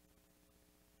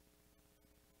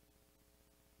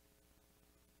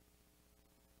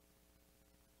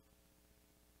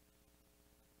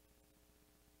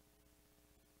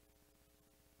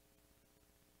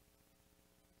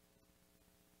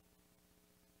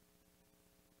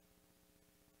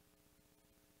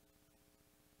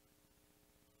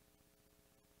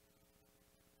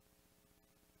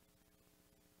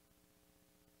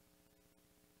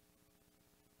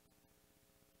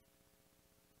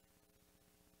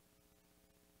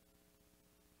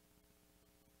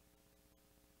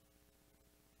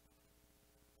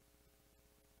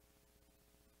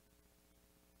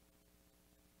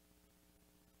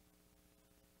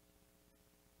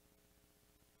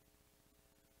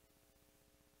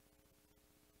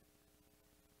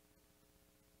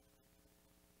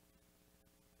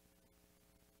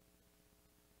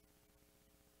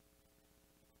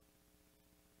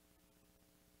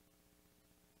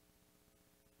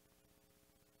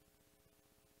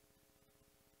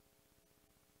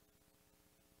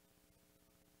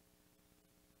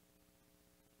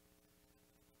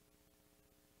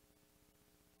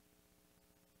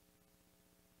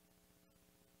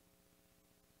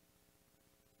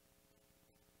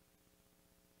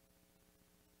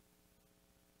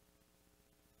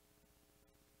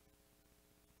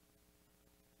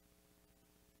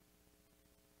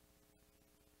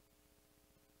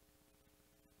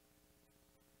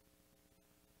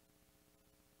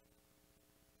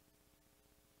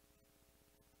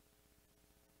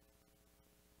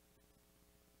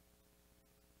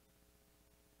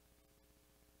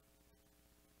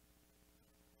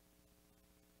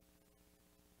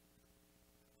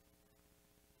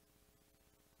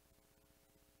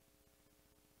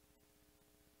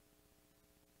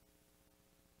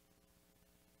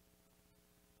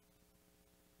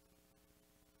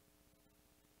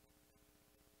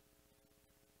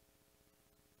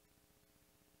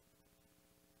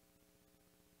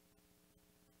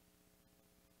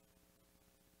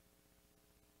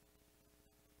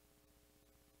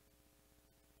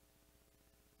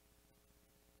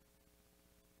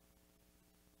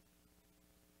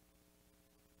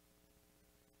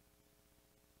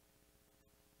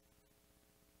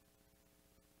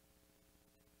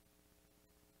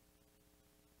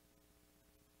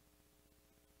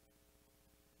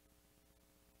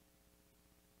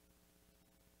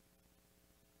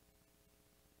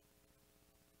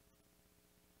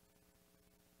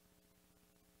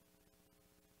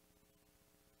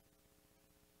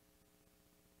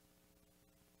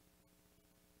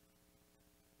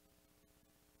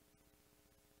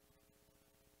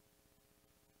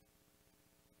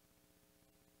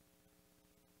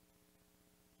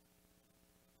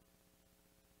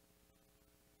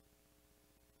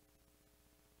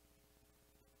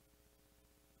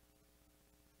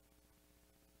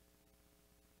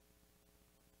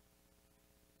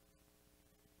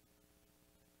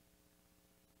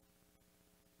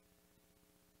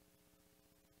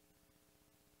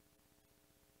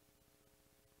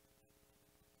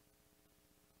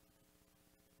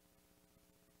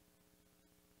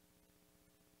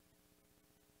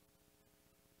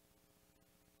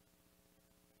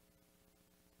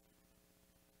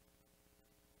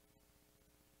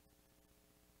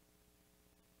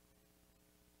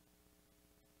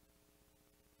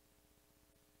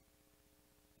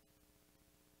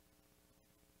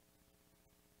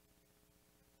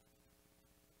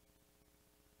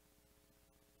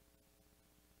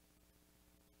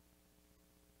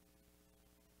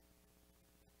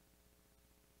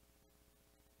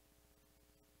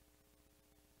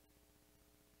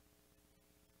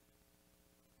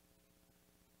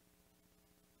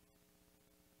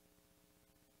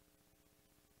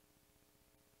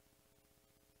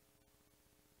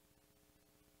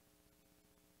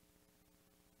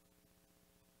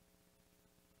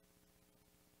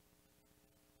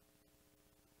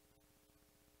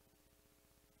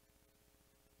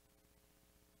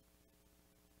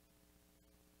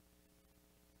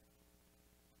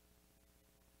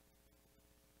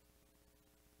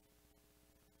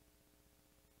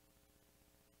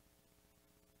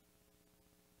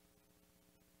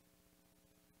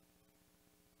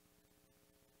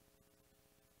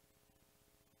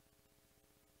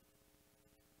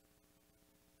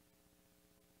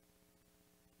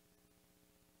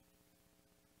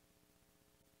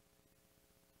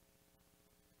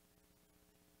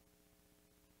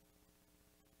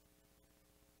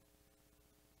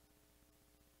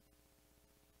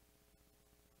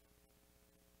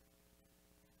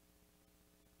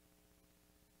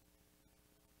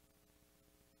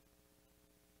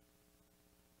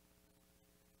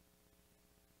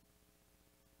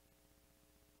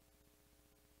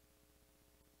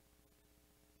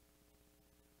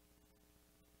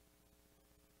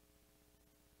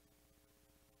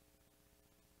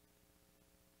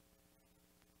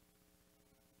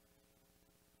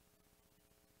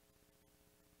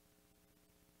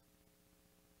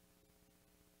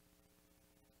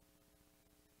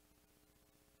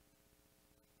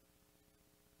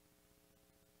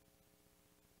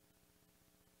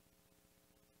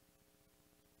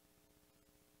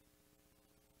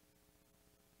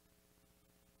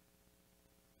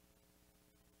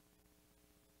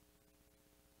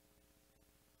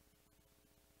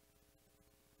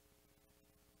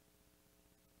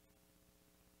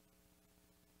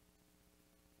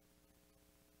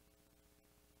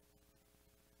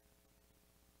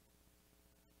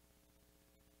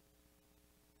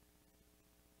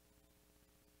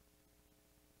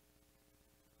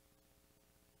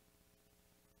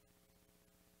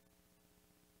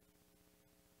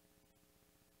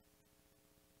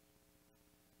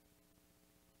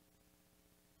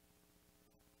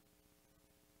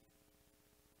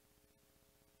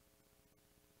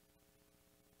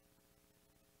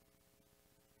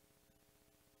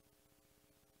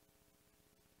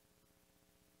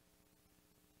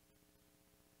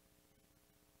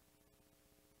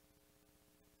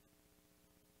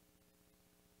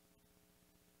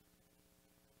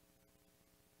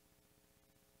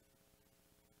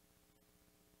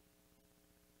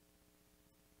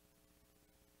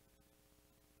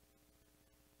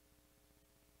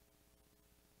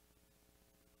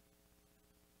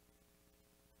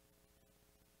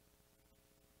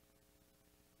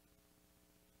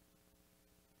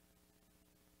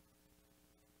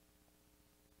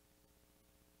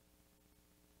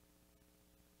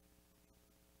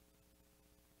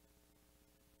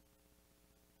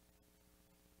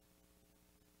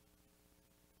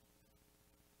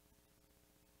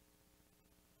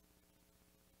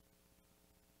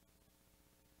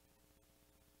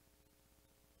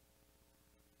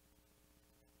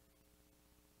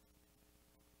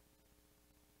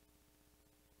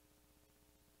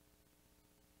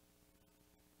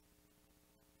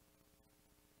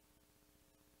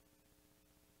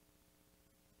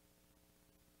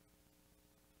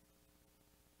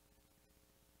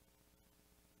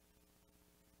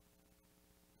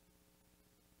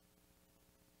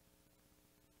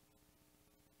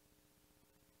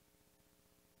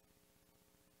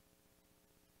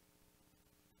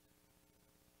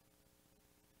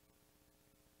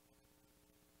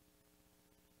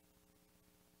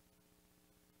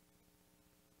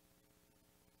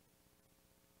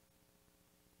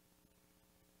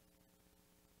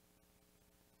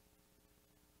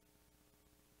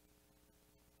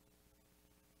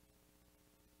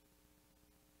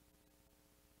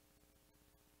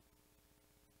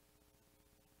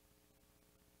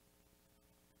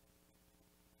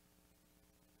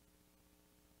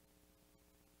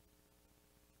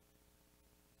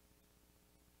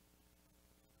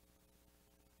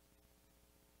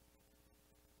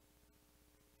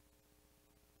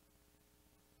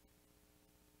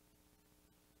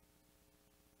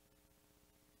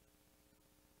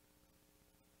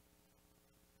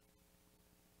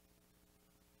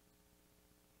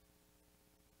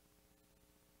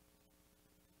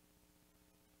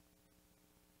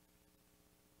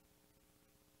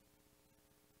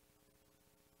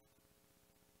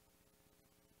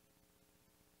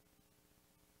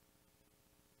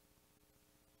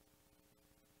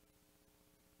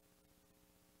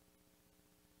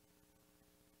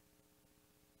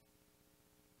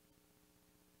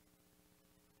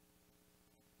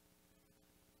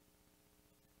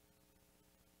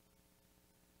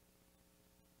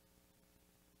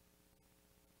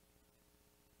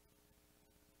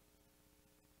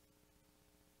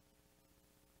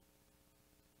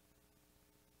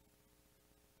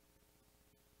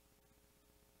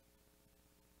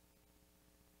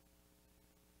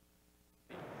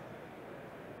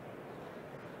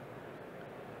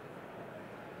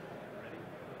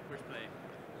 play.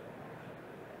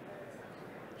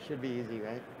 Should be easy,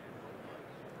 right?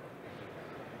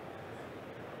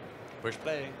 Push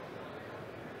play.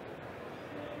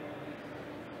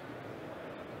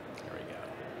 There we go.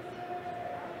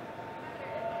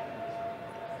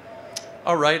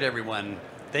 All right, everyone.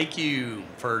 Thank you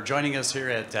for joining us here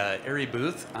at Airy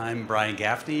Booth. I'm Brian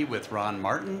Gaffney with Ron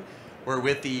Martin. We're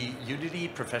with the Unity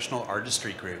Professional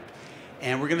Artistry Group.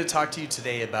 And we're going to talk to you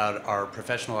today about our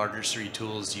professional artistry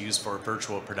tools used for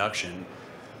virtual production.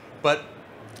 But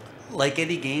like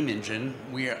any game engine,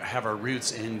 we have our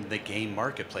roots in the game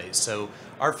marketplace. So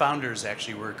our founders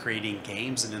actually were creating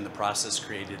games and in the process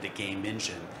created a game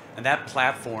engine. And that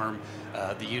platform,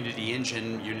 the Unity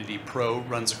engine, Unity Pro,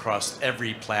 runs across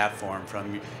every platform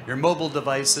from your mobile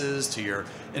devices to your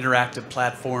interactive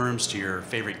platforms to your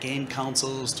favorite game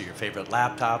consoles to your favorite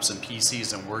laptops and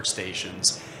PCs and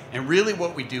workstations. And really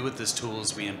what we do with this tool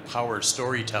is we empower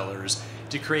storytellers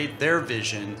to create their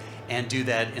vision and do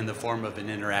that in the form of an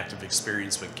interactive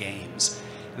experience with games.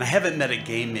 And I haven't met a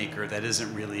game maker that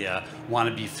isn't really a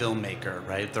wannabe filmmaker,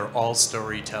 right? They're all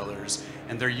storytellers,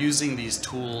 and they're using these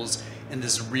tools in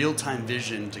this real-time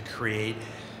vision to create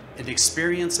an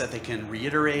experience that they can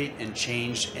reiterate and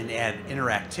change and add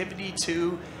interactivity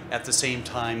to, at the same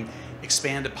time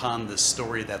expand upon the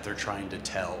story that they're trying to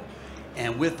tell.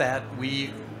 And with that,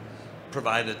 we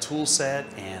provide a tool set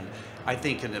and I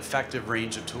think an effective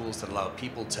range of tools that allow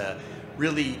people to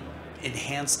really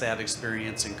enhance that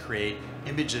experience and create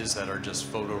images that are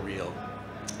just photoreal.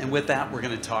 And with that, we're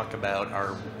going to talk about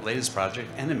our latest project,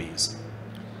 Enemies.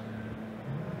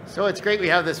 So it's great we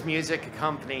have this music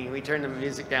accompanying. We turned the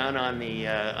music down on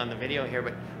the video here,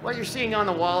 but what you're seeing on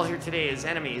the wall here today is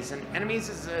Enemies. And Enemies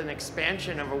is an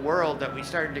expansion of a world that we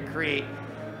started to create.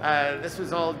 This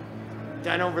was all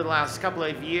done over the last couple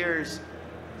of years.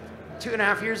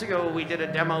 2.5 years ago, we did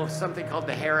a demo of something called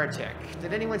The Heretic.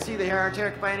 Did anyone see The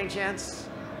Heretic by any chance?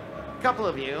 A couple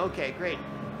of you, okay, great.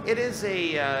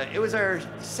 It was our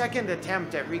second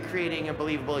attempt at recreating a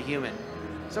believable human.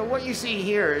 So what you see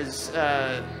here is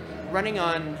running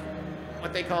on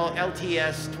what they call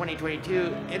LTS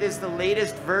 2022. It is the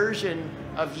latest version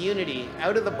of Unity,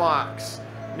 out of the box.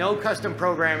 No custom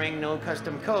programming, no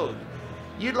custom code.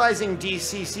 Utilizing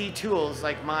DCC tools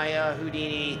like Maya,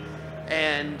 Houdini,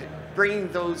 and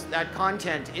bringing that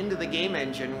content into the game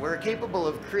engine, we're capable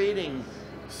of creating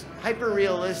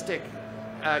hyper-realistic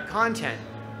content.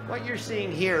 What you're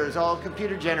seeing here is all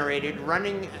computer generated,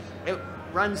 it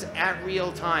runs at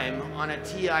real time on a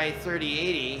TI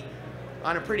 3080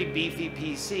 on a pretty beefy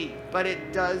PC, but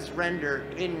it does render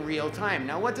in real time.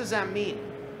 Now, what does that mean?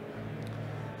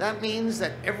 That means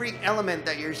that every element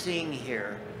that you're seeing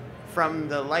here, from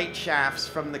the light shafts,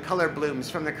 from the color blooms,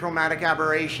 from the chromatic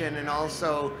aberration, and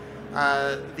also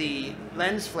the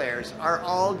lens flares, are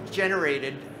all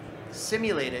generated,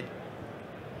 simulated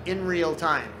in real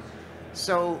time.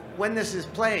 So when this is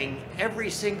playing, every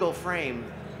single frame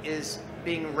is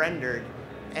being rendered,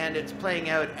 and it's playing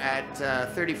out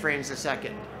at 30 frames a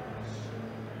second.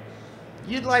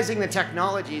 Utilizing the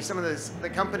technology, some of the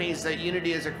companies that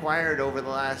Unity has acquired over the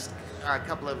last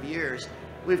couple of years,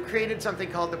 we've created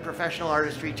something called the Professional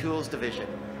Artistry Tools Division.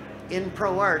 In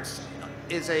ProArts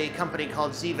is a company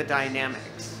called Ziva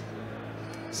Dynamics.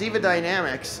 Ziva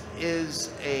Dynamics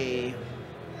is a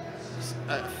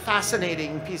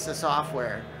fascinating piece of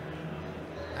software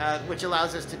which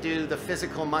allows us to do the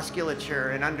physical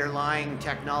musculature and underlying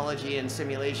technology and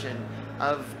simulation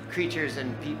of creatures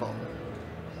and people.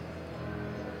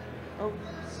 Oh,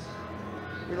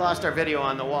 we lost our video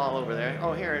on the wall over there.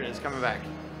 Oh, here it is, coming back.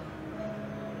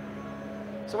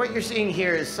 So what you're seeing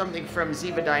here is something from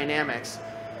Ziva Dynamics.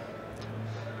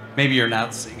 Maybe you're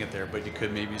not seeing it there, but you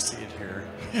could maybe see it here.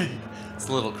 It's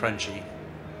a little crunchy.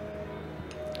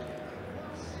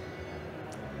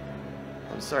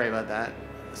 I'm sorry about that.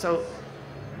 So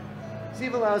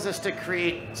Ziva allows us to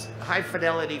create high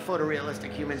fidelity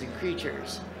photorealistic humans and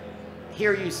creatures.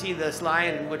 Here you see this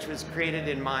lion, which was created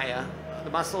in Maya. The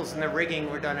muscles and the rigging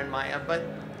were done in Maya, but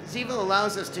Ziva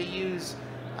allows us to use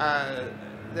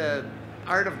the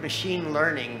art of machine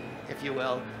learning, if you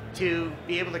will, to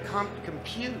be able to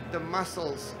compute the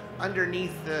muscles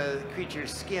underneath the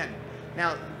creature's skin.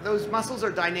 Now, those muscles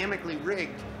are dynamically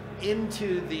rigged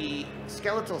into the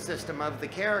skeletal system of the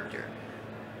character.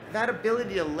 That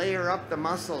ability to layer up the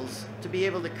muscles, to be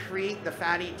able to create the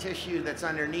fatty tissue that's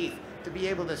underneath, to be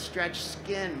able to stretch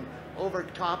skin over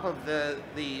top of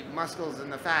the muscles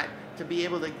and the fat, to be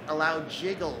able to allow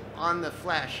jiggle on the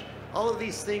flesh. All of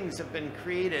these things have been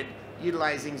created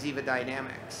utilizing Ziva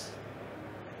Dynamics.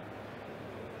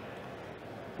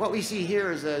 What we see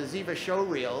here is a Ziva show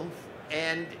reel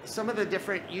And some of the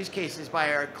different use cases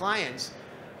by our clients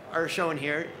are shown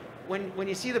here. When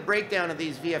you see the breakdown of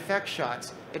these VFX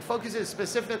shots, it focuses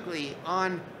specifically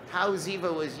on how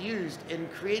Ziva was used in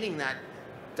creating that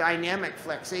dynamic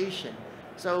flexation.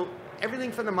 So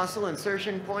everything from the muscle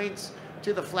insertion points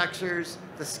to the flexors,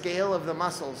 the scale of the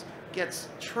muscles gets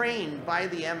trained by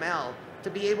the ML to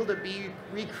be able to be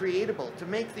recreatable, to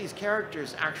make these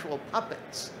characters actual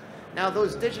puppets. Now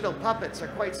those digital puppets are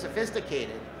quite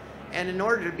sophisticated, and in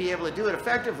order to be able to do it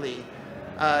effectively,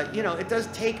 it does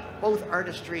take both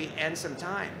artistry and some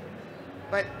time.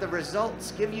 But the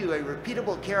results give you a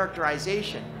repeatable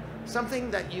characterization,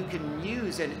 something that you can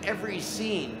use in every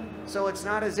scene. So it's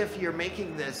not as if you're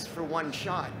making this for one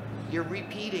shot. You're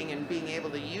repeating and being able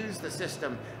to use the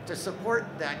system to support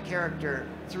that character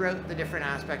throughout the different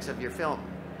aspects of your film.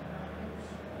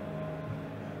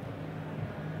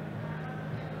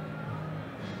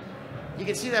 You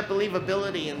can see that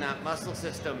believability in that muscle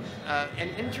system. And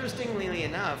interestingly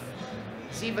enough,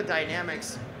 Ziva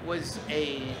Dynamics was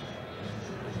a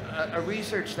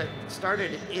research that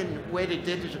started in Weta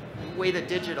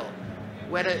Digital.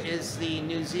 Weta is the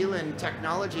New Zealand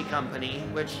technology company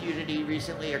which Unity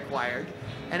recently acquired,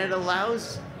 and it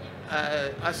allows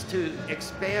us to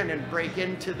expand and break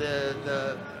into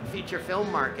the feature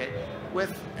film market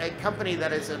with a company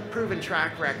that has a proven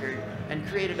track record and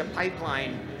created a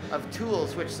pipeline of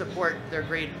tools which support their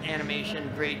great animation,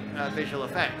 great visual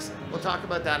effects. We'll talk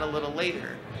about that a little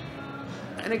later.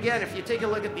 And again, if you take a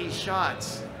look at these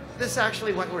shots, this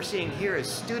actually what we're seeing here is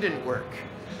student work.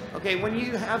 Okay, when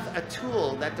you have a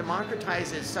tool that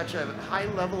democratizes such a high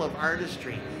level of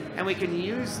artistry, and we can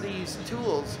use these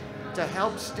tools to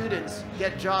help students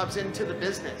get jobs into the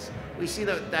business, we see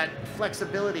that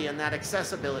flexibility and that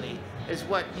accessibility is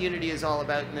what Unity is all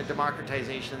about in the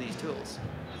democratization of these tools.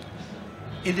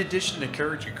 In addition to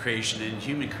character creation and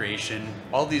human creation,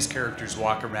 all these characters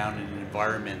walk around in an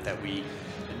environment that we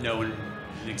know and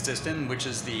exist in, which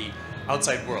is the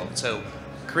outside world. So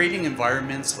creating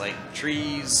environments like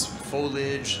trees,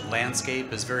 foliage,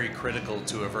 landscape is very critical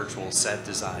to a virtual set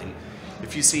design.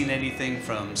 If you've seen anything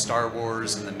from Star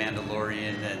Wars and The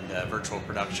Mandalorian and virtual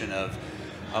production of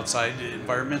outside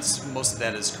environments, most of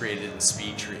that is created in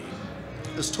SpeedTree.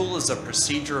 This tool is a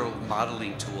procedural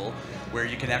modeling tool where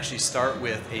you can actually start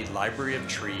with a library of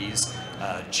trees,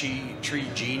 tree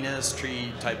genus,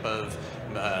 tree type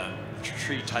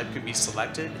can be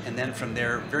selected, and then from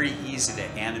there, very easy to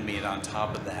animate on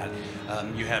top of that.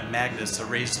 You have magnets to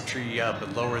raise the tree up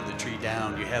and lower the tree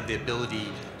down. You have the ability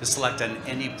to select on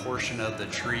any portion of the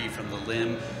tree, from the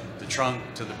limb, the trunk,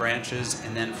 to the branches,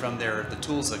 and then from there, the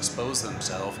tools expose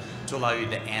themselves to allow you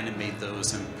to animate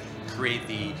those and create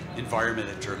the environment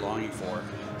that you're longing for.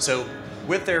 So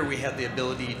with there, we have the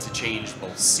ability to change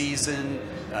both season,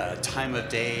 time of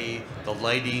day, the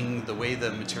lighting, the way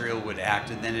the material would act,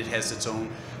 and then it has its own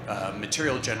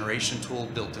material generation tool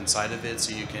built inside of it,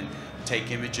 so you can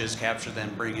take images, capture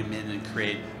them, bring them in, and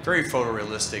create very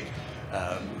photorealistic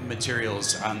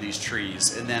materials on these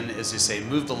trees. And then, as you say,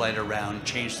 move the light around,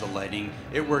 change the lighting.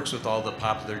 It works with all the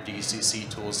popular DCC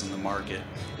tools in the market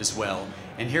as well.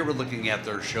 And here we're looking at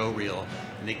their show reel.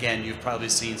 And again, you've probably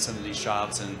seen some of these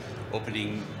shots and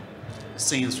opening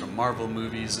scenes from Marvel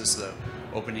movies. This is the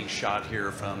opening shot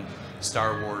here from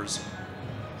Star Wars.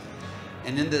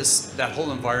 And in that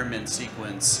whole environment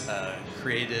sequence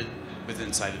created within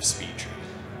inside of SpeedTree.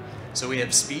 So we have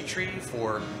SpeedTree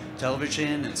for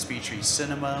television and SpeedTree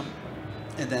Cinema.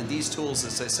 And then these tools,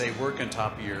 as I say, work on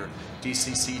top of your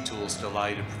DCC tools to allow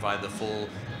you to provide the full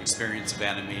experience of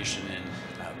animation and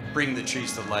bring the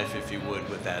trees to life, if you would,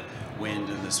 with that wind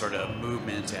and the sort of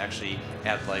movement to actually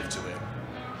add life to it.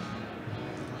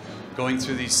 Going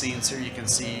through these scenes here, you can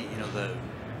see, the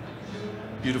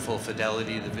beautiful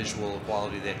fidelity, the visual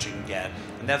quality that you can get.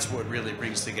 And that's what really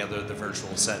brings together the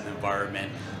virtual set and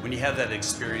environment. When you have that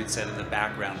experience that in the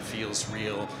background feels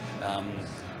real,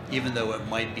 even though it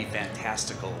might be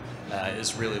fantastical,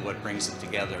 is really what brings it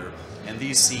together. And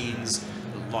these scenes,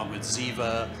 along with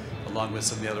Ziva, along with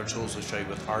some of the other tools we'll show you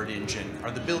with Art Engine,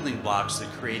 are the building blocks to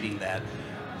creating that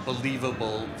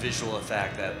believable visual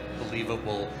effect, that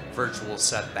believable virtual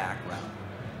set background.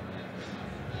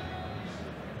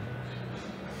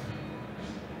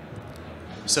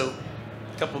 So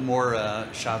a couple more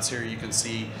shots here. You can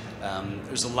see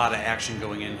there's a lot of action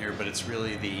going in here, but it's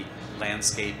really the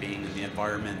landscaping and the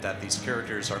environment that these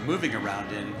characters are moving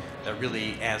around in that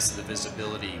really adds to the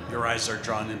visibility. Your eyes are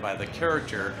drawn in by the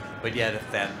character, but yet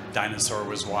if that dinosaur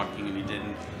was walking and you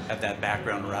didn't have that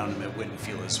background around him, it wouldn't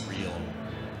feel as real.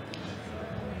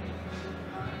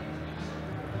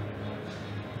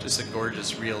 Just a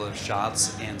gorgeous reel of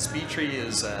shots, and SpeedTree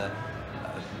is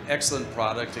excellent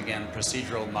product. Again,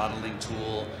 procedural modeling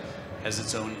tool, has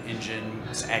its own engine,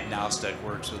 it's agnostic,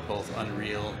 works with both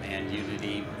Unreal and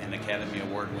Unity, and Academy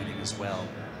Award winning as well.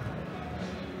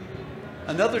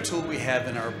 Another tool we have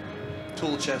in our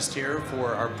tool chest here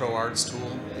for our ProArts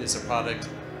tool is a product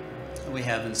we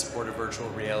have in support of virtual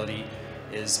reality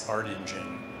is Art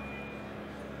Engine.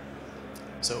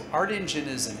 So Art Engine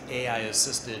is an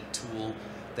AI-assisted tool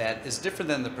that is different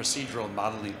than the procedural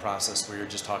modeling process we were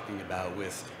just talking about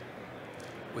with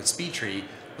SpeedTree.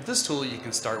 With this tool, you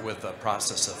can start with a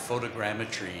process of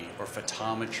photogrammetry or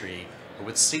photometry, or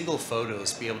with single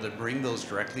photos, be able to bring those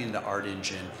directly into Art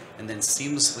Engine and then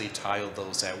seamlessly tile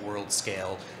those at world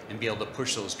scale and be able to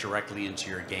push those directly into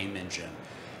your game engine.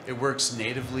 It works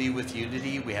natively with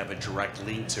Unity. We have a direct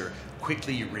link to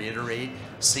quickly reiterate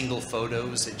single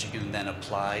photos that you can then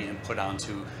apply and put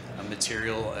onto a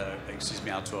material,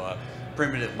 onto a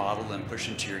primitive model and push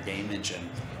into your game engine.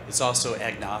 It's also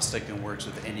agnostic and works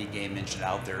with any game engine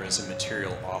out there as a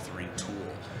material authoring tool.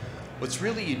 What's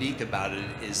really unique about it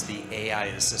is the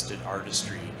AI-assisted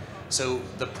artistry. So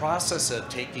the process of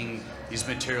taking these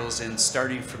materials and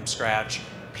starting from scratch,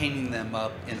 painting them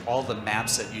up in all the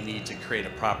maps that you need to create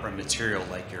a proper material,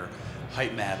 like your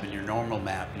height map and your normal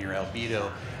map and your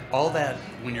albedo, all that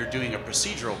when you're doing a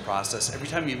procedural process, every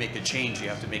time you make a change, you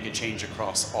have to make a change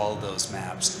across all those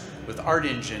maps. With Art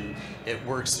Engine, it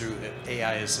works through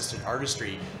AI-assisted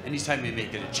artistry. Anytime you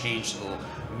make it a change, it'll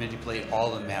manipulate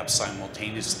all the maps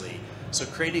simultaneously. So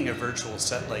creating a virtual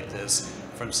set like this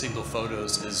from single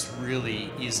photos is really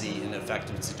easy and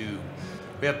effective to do.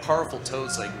 We have powerful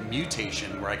tools like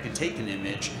mutation, where I can take an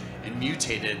image and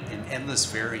mutate it in endless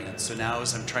variants. So now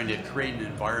as I'm trying to create an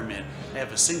environment, I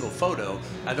have a single photo.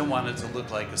 I don't want it to look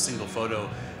like a single photo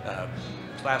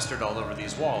plastered all over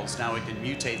these walls. Now I can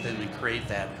mutate them and create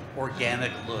that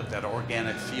organic look, that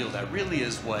organic feel that really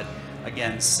is what,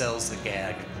 again, sells the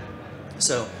gag.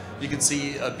 So you can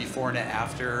see a before and an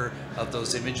after of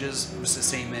those images. It was the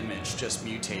same image, just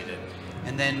mutated.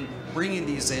 And then bringing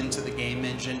these into the game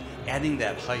engine, adding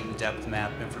that height and depth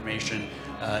map information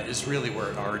is really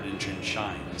where Art Engine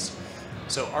shines.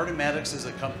 So Artomatics is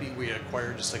a company we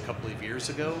acquired just a couple of years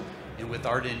ago, and with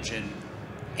Art Engine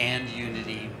and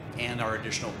Unity and our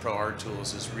additional ProArt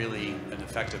tools is really an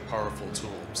effective, powerful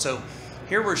tool. So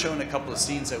here we're showing a couple of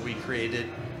scenes that we created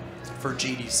for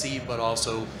GDC, but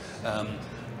also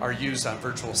are used on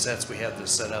virtual sets. We have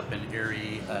this set up in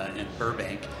Erie and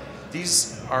Burbank.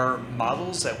 These are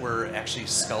models that were actually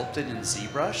sculpted in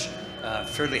ZBrush,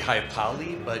 fairly high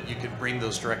poly, but you could bring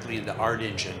those directly into Art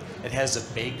Engine. It has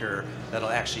a baker that'll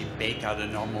actually bake out a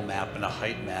normal map and a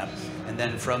height map, and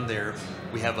then from there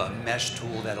we have a mesh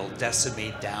tool that'll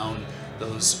decimate down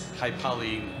those high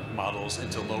poly models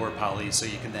into lower poly so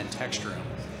you can then texture them.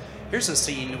 Here's a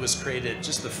scene that was created,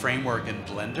 just the framework in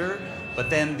Blender, but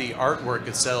then the artwork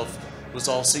itself was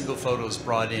all single photos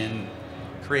brought in,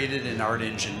 created in Art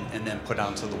Engine, and then put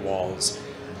onto the walls.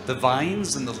 The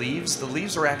vines and the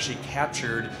leaves were actually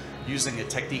captured using a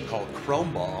technique called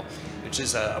chrome ball, which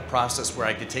is a process where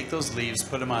I could take those leaves,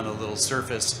 put them on a little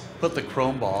surface, put the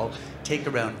chrome ball, take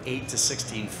around 8 to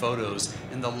 16 photos,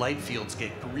 and the light fields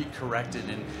get recorrected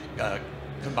and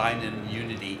combined in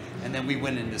Unity. And then we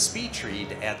went into SpeedTree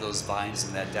to add those vines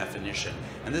and that definition.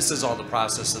 And this is all the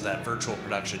process of that virtual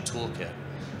production toolkit.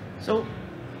 So,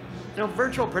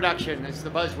 virtual production is the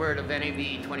buzzword of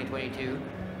NAB 2022.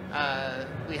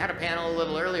 We had a panel a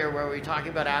little earlier where we were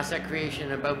talking about asset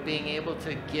creation, about being able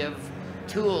to give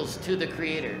tools to the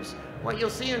creators. What you'll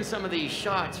see in some of these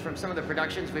shots from some of the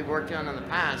productions we've worked on in the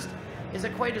past is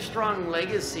quite a strong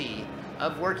legacy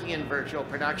of working in virtual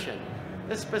production.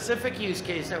 The specific use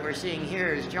case that we're seeing here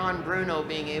is John Bruno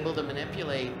being able to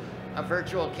manipulate a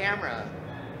virtual camera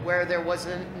where there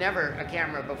wasn't never a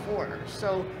camera before.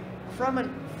 So from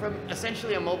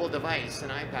essentially a mobile device, an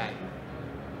iPad,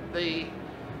 the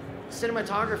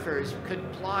cinematographers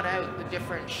could plot out the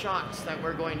different shots that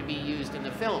were going to be used in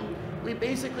the film. We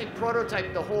basically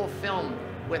prototyped the whole film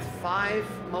with 5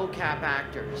 mocap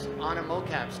actors on a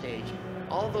mocap stage.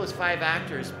 All those 5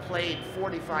 actors played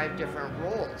 45 different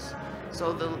roles.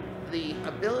 So the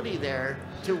ability there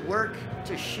to work,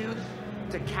 to shoot,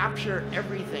 to capture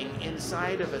everything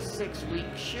inside of a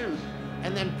 6-week shoot,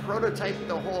 and then prototype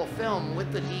the whole film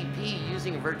with the DP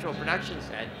using a virtual production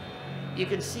set, you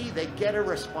can see they get a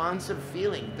responsive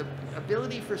feeling. The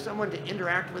ability for someone to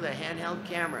interact with a handheld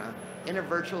camera in a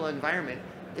virtual environment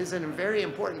is a very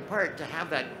important part, to have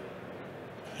that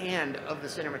hand of the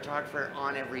cinematographer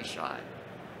on every shot.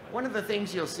 One of the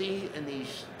things you'll see in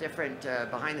these different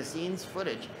behind-the-scenes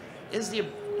footage is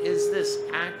this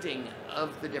acting of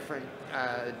the different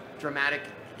dramatic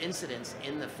incidents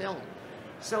in the film.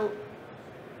 So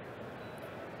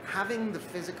having the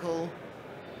physical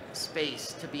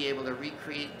space to be able to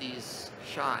recreate these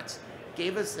shots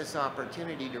gave us this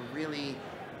opportunity to really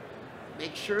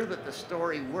make sure that the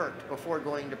story worked before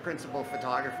going to principal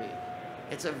photography.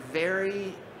 It's a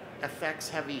very effects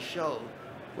heavy show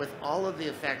with all of the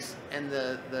effects and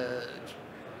the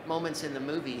moments in the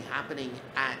movie happening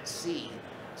at sea.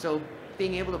 So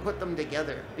being able to put them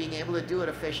together, being able to do it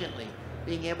efficiently,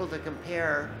 being able to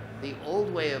compare the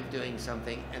old way of doing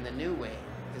something and the new way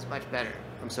is much better.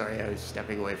 I'm sorry, I was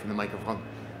stepping away from the microphone.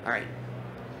 All right.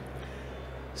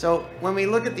 So when we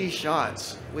look at these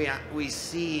shots, we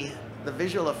see the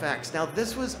visual effects. Now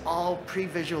this was all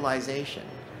pre-visualization.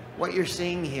 What you're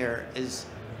seeing here is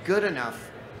good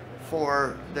enough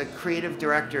for the creative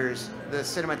directors, the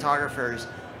cinematographers,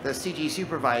 the CG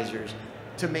supervisors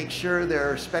to make sure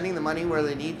they're spending the money where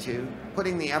they need to,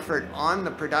 putting the effort on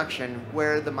the production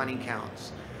where the money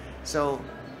counts. So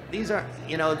these are,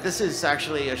 you know, this is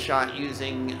actually a shot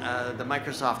using the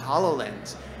Microsoft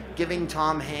HoloLens, giving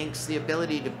Tom Hanks the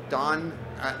ability to don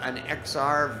an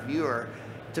XR viewer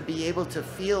to be able to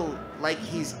feel like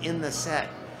he's in the set.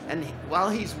 And while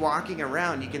he's walking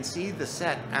around, you can see the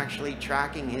set actually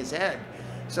tracking his head.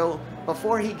 So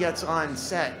before he gets on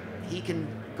set, he can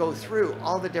go through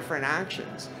all the different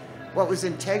actions. What was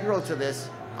integral to this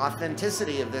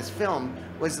authenticity of this film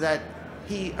was that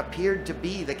he appeared to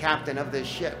be the captain of this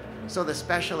ship. So the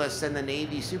specialists and the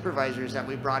Navy supervisors that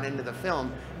we brought into the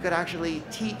film could actually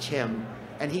teach him,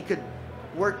 and he could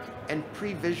work and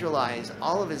pre-visualize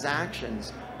all of his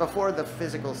actions before the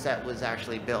physical set was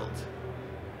actually built.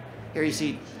 Here you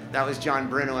see, that was John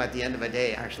Bruno at the end of a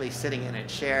day, actually sitting in a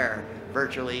chair,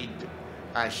 virtually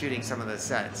shooting some of the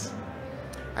sets.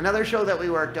 Another show that we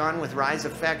worked on with Rise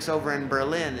Effects over in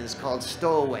Berlin is called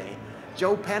Stowaway.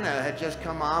 Joe Penna had just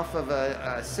come off of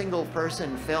a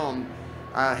single-person film,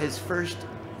 his first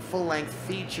full-length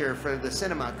feature for the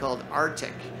cinema called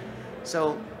Arctic.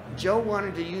 So Joe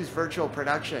wanted to use virtual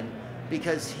production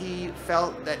because he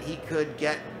felt that he could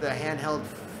get the handheld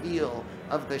feel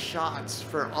of the shots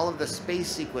for all of the space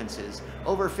sequences.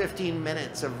 Over 15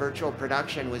 minutes of virtual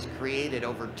production was created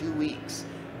over 2 weeks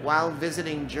while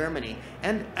visiting Germany.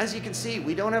 And as you can see,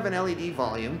 we don't have an LED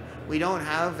volume, we don't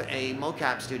have a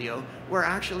mocap studio, we're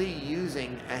actually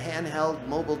using a handheld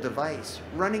mobile device,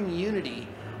 running Unity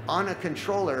on a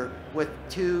controller with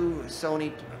two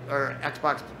Sony or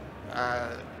Xbox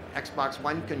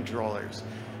One controllers.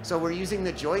 So we're using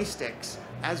the joysticks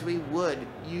as we would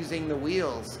using the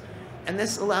wheels. And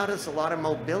this allowed us a lot of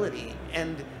mobility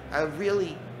and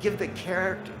really give the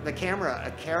camera a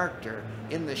character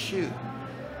in the shoot.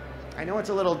 I know it's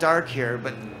a little dark here,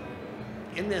 but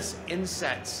in this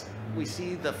insets, we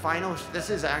see the final, this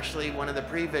is actually one of the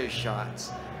previs shots.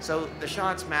 So the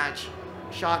shots match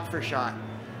shot for shot.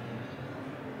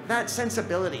 That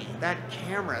sensibility, that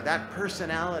camera, that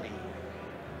personality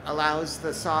allows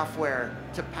the software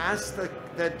to pass the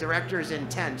director's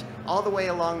intent all the way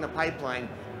along the pipeline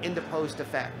into post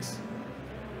effects.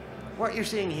 What you're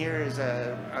seeing here is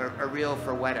a reel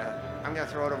for Weta. I'm going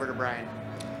to throw it over to Brian.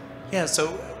 Yeah,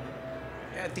 so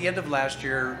at the end of last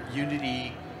year,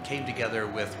 Unity came together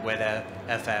with Weta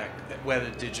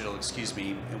Digital,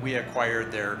 and we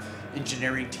acquired their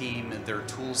engineering team and their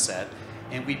tool set,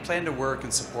 and we plan to work in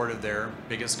support of their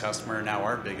biggest customer, now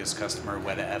our biggest customer,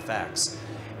 Weta FX.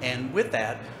 And with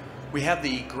that, we have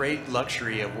the great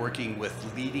luxury of working with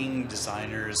leading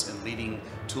designers and leading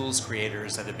tools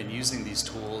creators that have been using these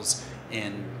tools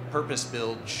in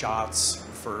purpose-built shots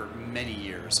for many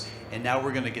years. And now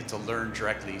we're going to get to learn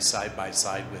directly side by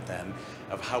side with them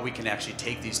of how we can actually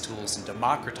take these tools and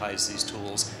democratize these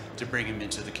tools to bring them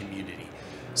into the community.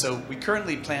 So we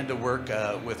currently plan to work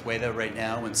with Weta right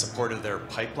now in support of their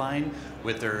pipeline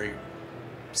with their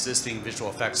existing visual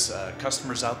effects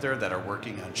customers out there that are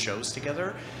working on shows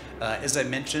together. As I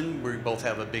mentioned, we both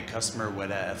have a big customer,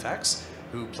 Weta FX,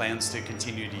 who plans to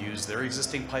continue to use their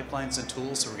existing pipelines and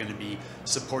tools, so we're going to be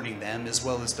supporting them as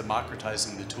well as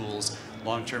democratizing the tools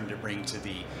long-term to bring to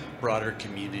the broader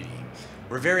community.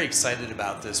 We're very excited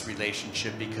about this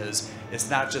relationship because it's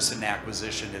not just an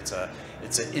acquisition, it's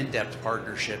an in-depth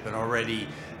partnership, and already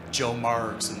Joe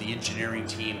Marks and the engineering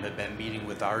team have been meeting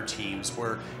with our teams.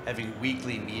 We're having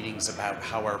weekly meetings about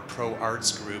how our Pro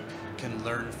Arts group can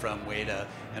learn from Weta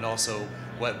and also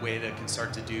what Weta can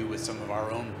start to do with some of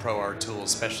our own Pro Art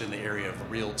tools, especially in the area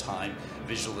of real-time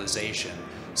visualization.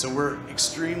 So we're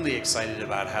extremely excited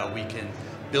about how we can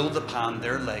build upon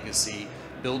their legacy,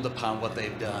 build upon what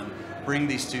they've done, bring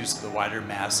these tools to the wider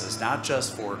masses, not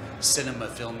just for cinema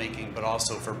filmmaking, but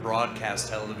also for broadcast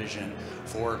television,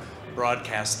 for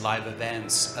broadcast live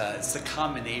events. It's the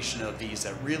combination of these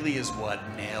that really is what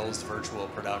nails virtual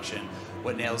production,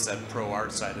 what nails that pro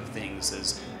art side of things,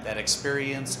 is that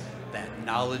experience, that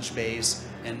knowledge base,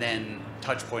 and then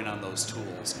touch point on those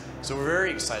tools. So we're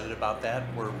very excited about that.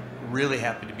 We're really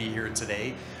happy to be here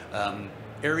today.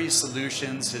 Aries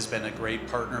Solutions has been a great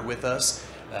partner with us.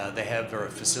 They have their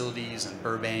facilities in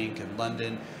Burbank and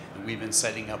London, and we've been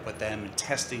setting up with them and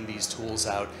testing these tools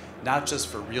out, not just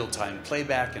for real-time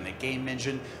playback and a game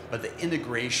engine, but the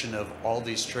integration of all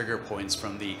these trigger points,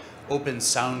 from the open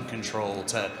sound control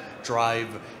to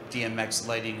drive DMX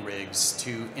lighting rigs,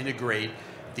 to integrate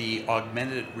the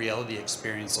augmented reality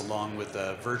experience along with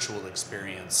the virtual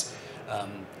experience.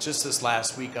 Just this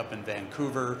last week up in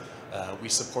Vancouver, we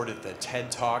supported the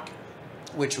TED Talk,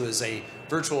 which was a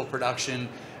virtual production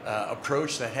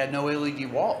approach that had no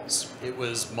LED walls. It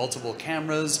was multiple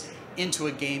cameras into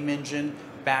a game engine,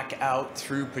 back out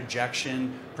through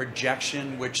projection,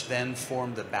 which then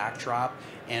formed the backdrop,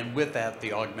 and with that,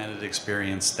 the augmented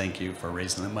experience. Thank you for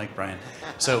raising the mic, Brian.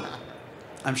 So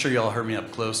I'm sure you all heard me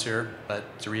up close here,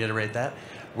 but to reiterate that,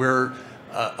 we're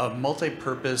a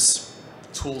multi-purpose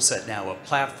tool set now, a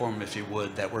platform, if you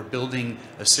would, that we're building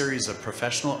a series of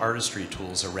professional artistry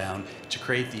tools around to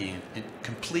create the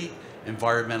complete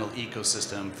environmental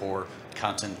ecosystem for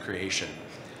content creation.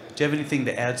 Do you have anything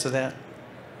to add to that?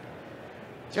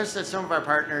 Just that some of our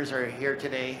partners are here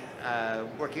today,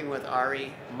 working with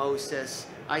Ari, Moses,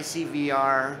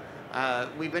 ICVR.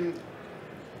 We've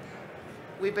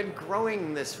been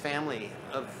growing this family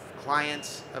of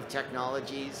clients, of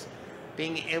technologies,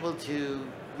 being able to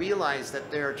realize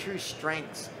that there are true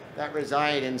strengths that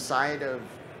reside inside of,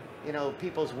 you know,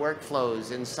 people's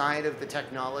workflows, inside of the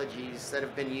technologies that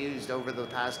have been used over the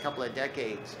past couple of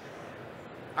decades.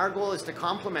 Our goal is to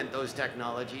complement those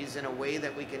technologies in a way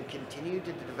that we can continue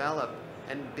to develop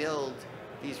and build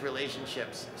these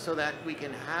relationships so that we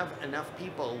can have enough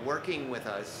people working with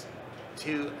us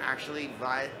to actually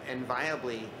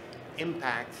viably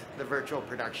impact the virtual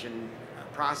production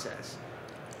process.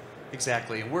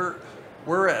 Exactly. We're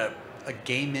a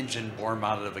game engine born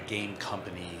out of a game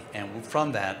company, and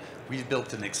from that, we've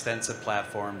built an extensive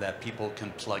platform that people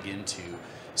can plug into.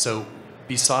 So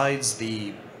besides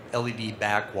the LED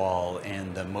back wall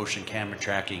and the motion camera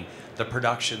tracking, the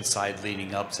production side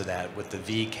leading up to that with the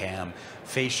VCam,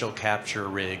 facial capture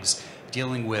rigs,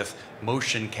 dealing with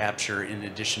motion capture in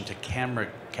addition to camera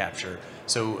capture,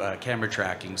 so camera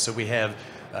tracking. So we have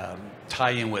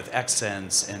tie-in with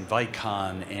Xsense and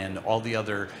Vicon and all the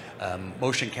other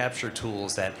motion capture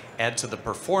tools that add to the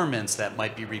performance that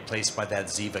might be replaced by that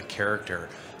Ziva character.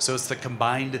 So it's the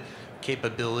combined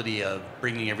capability of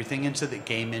bringing everything into the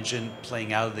game engine,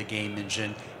 playing out of the game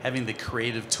engine, having the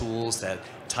creative tools that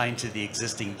tie into the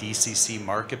existing DCC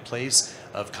marketplace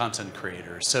of content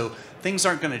creators. So things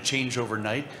aren't going to change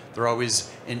overnight. They're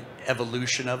always an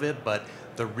evolution of it, but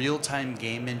the real-time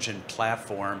game engine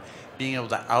platform, being able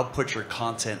to output your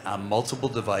content on multiple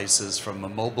devices, from a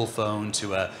mobile phone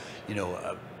to a, you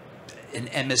know, an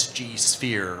MSG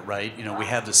sphere, right? You know, we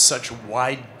have such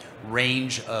wide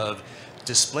range of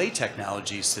display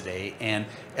technologies today, and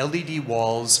LED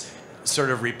walls sort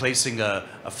of replacing a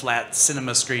flat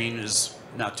cinema screen is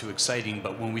not too exciting,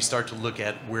 but when we start to look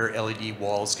at where LED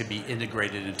walls can be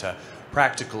integrated into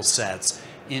practical sets,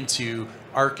 into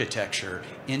architecture,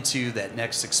 into that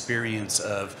next experience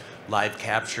of live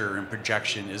capture and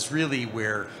projection, is really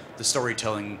where the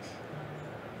storytelling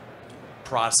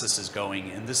process is going,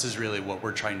 and this is really what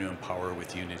we're trying to empower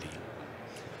with Unity.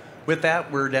 With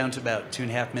that, we're down to about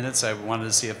 2.5 minutes. I wanted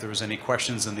to see if there was any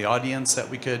questions in the audience that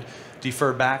we could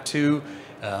defer back to.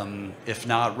 If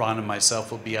not, Ron and myself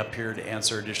will be up here to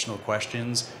answer additional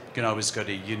questions. You can always go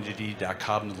to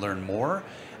unity.com to learn more.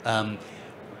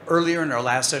 Earlier in our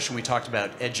last session, we talked about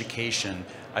education.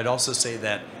 I'd also say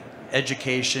that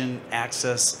education,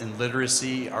 access, and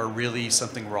literacy are really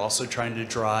something we're also trying to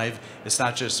drive. It's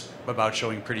not just about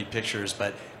showing pretty pictures,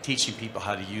 but teaching people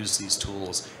how to use these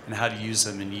tools and how to use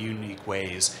them in unique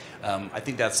ways. I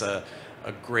think that's a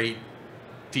great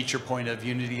feature point of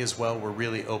Unity as well. We're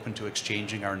really open to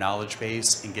exchanging our knowledge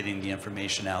base and getting the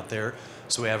information out there.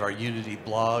 So we have our Unity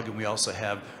blog, and we also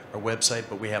have our website,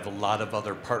 but we have a lot of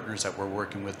other partners that we're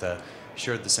working with to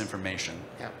share this information.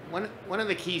 Yeah, one of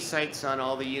the key sites on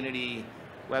all the Unity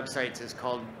websites is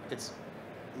called, it's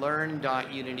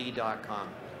learn.unity.com.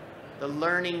 The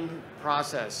learning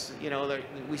process, you know,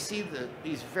 we see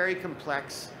these very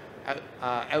complex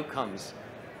outcomes.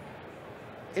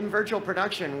 In virtual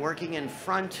production, working in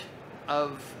front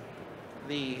of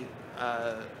the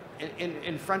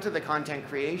in front of the content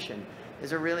creation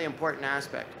is a really important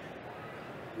aspect.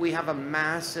 we have a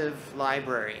massive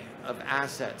library of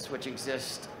assets which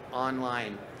exist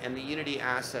online, and the Unity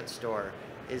Asset Store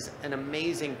is an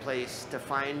amazing place to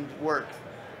find work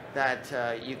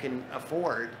that you can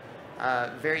afford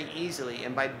very easily.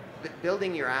 And by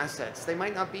building your assets, they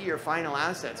might not be your final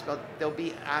assets, but they'll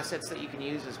be assets that you can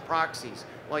use as proxies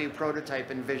while you prototype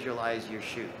and visualize your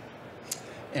shoot.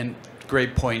 And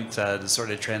great point to sort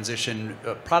of transition.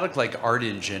 A product like Art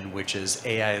Engine, which is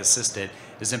AI assisted,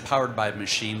 is empowered by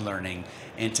machine learning.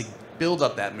 And to build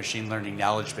up that machine learning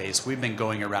knowledge base, we've been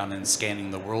going around and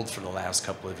scanning the world for the last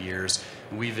couple of years.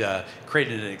 And we've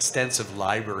created an extensive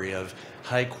library of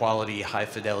high quality, high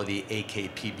fidelity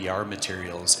AK PBR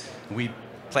materials. And we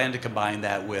plan to combine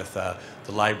that with the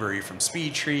library from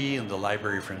SpeedTree and the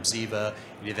library from Ziva,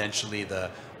 and eventually the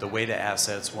Weta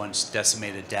assets, once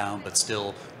decimated down but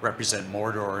still represent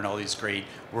Mordor and all these great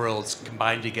worlds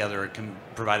combined together, can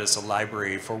provide us a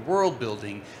library for world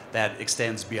building that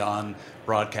extends beyond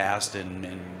broadcast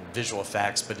and visual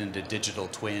effects, but into digital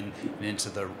twin and into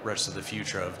the rest of the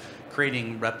future of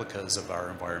creating replicas of our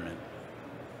environment.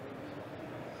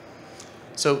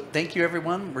 So thank you,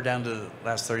 everyone. We're down to the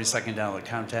last 30-second down the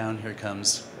countdown. Here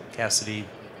comes Cassidy.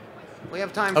 We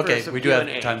have time for Okay, some we do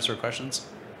Q&A. have time for questions.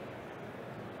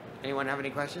 Anyone have any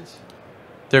questions?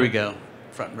 There we go,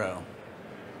 front row.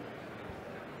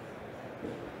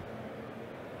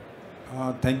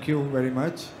 Thank you very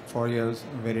much for your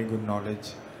very good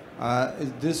knowledge.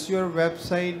 Is this your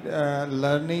website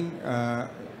learning?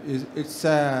 It's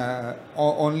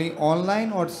only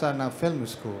online, or it's a film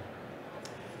school?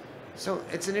 So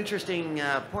it's an interesting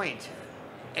point.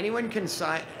 Anybody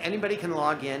can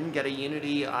log in, get a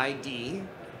Unity ID,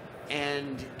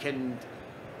 and can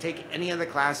take any of the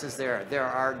classes there. There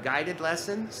are guided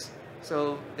lessons,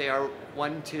 so they are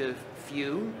one to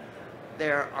few.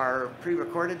 There are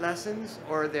pre-recorded lessons,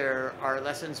 or there are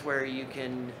lessons where you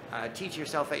can teach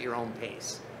yourself at your own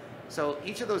pace. So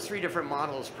each of those three different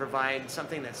models provide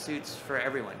something that suits for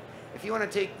everyone. If you want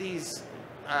to take these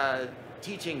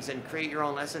teachings and create your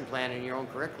own lesson plan and your own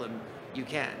curriculum, you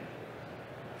can.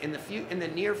 In the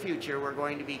near future, we're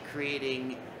going to be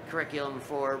creating curriculum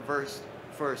for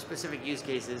specific use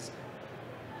cases,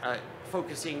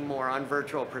 focusing more on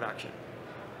virtual production.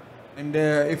 And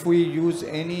if we use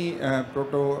any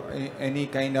any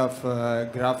kind of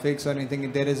graphics or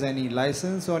anything, there is any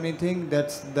license or anything,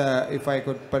 if I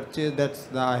could purchase,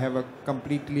 I have a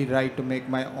completely right to make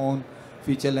my own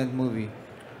feature-length movie.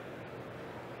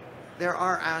 There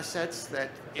are assets that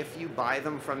if you buy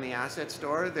them from the asset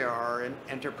store, there are an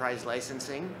enterprise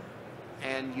licensing,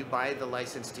 and you buy the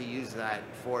license to use that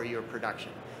for your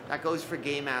production. That goes for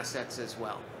game assets as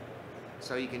well.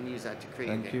 So you can use that to create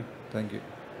a game. Thank you. Thank you.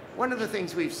 One of the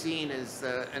things we've seen is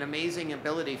an amazing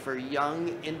ability for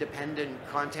young, independent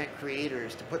content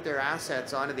creators to put their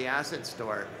assets onto the asset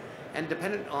store. And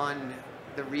dependent on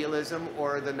the realism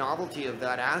or the novelty of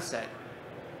that asset,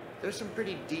 there's some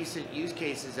pretty decent use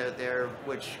cases out there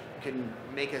which can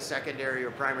make a secondary or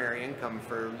primary income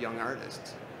for young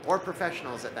artists, or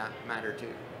professionals at that matter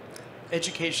too.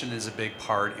 Education is a big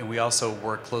part, and we also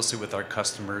work closely with our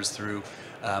customers through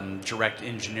direct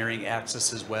engineering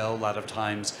access as well. A lot of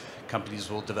times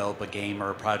companies will develop a game or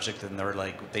a project and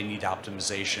they need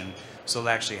optimization, so they'll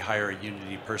actually hire a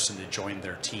Unity person to join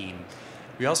their team.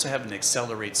 We also have an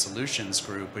Accelerate Solutions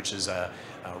group, which is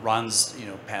Ron's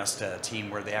past team,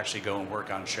 where they actually go and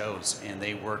work on shows, and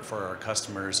they work for our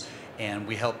customers, and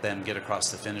we help them get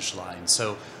across the finish line.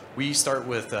 So we start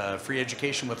with free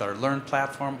education with our Learn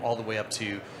platform, all the way up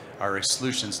to our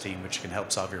solutions team, which can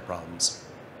help solve your problems.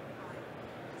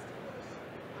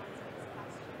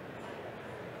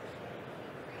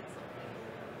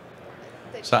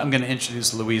 So I'm going to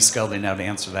introduce Louise Scully now to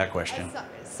answer that question.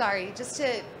 Sorry, just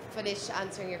to finish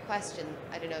answering your question.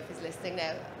 I don't know if he's listening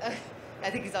now.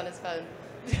 I think he's on his phone.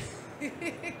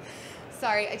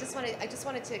 Sorry, I just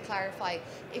wanted to clarify.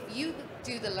 If you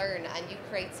do the Learn and you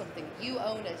create something, you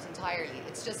own it entirely.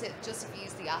 It's just if you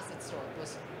use the asset store,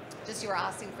 but just you're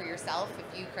asking for yourself.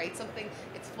 If you create something,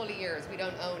 it's fully yours. We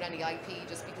don't own any IP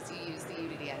just because you use the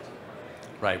Unity engine.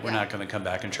 Right, we're not going to come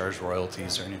back and charge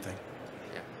royalties or anything.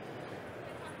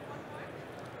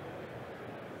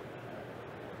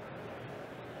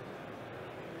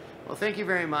 Well, thank you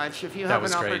very much. If you have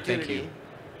an opportunity,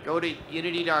 go to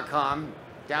unity.com,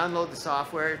 download the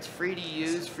software. It's free to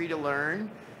use, free to learn.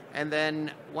 And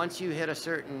then once you hit a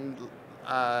certain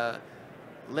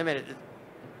limit,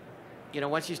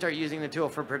 once you start using the tool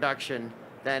for production,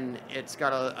 then it's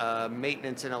got a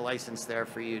maintenance and a license there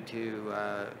for you to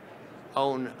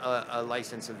own a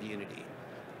license of Unity.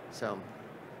 So,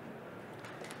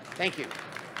 thank you.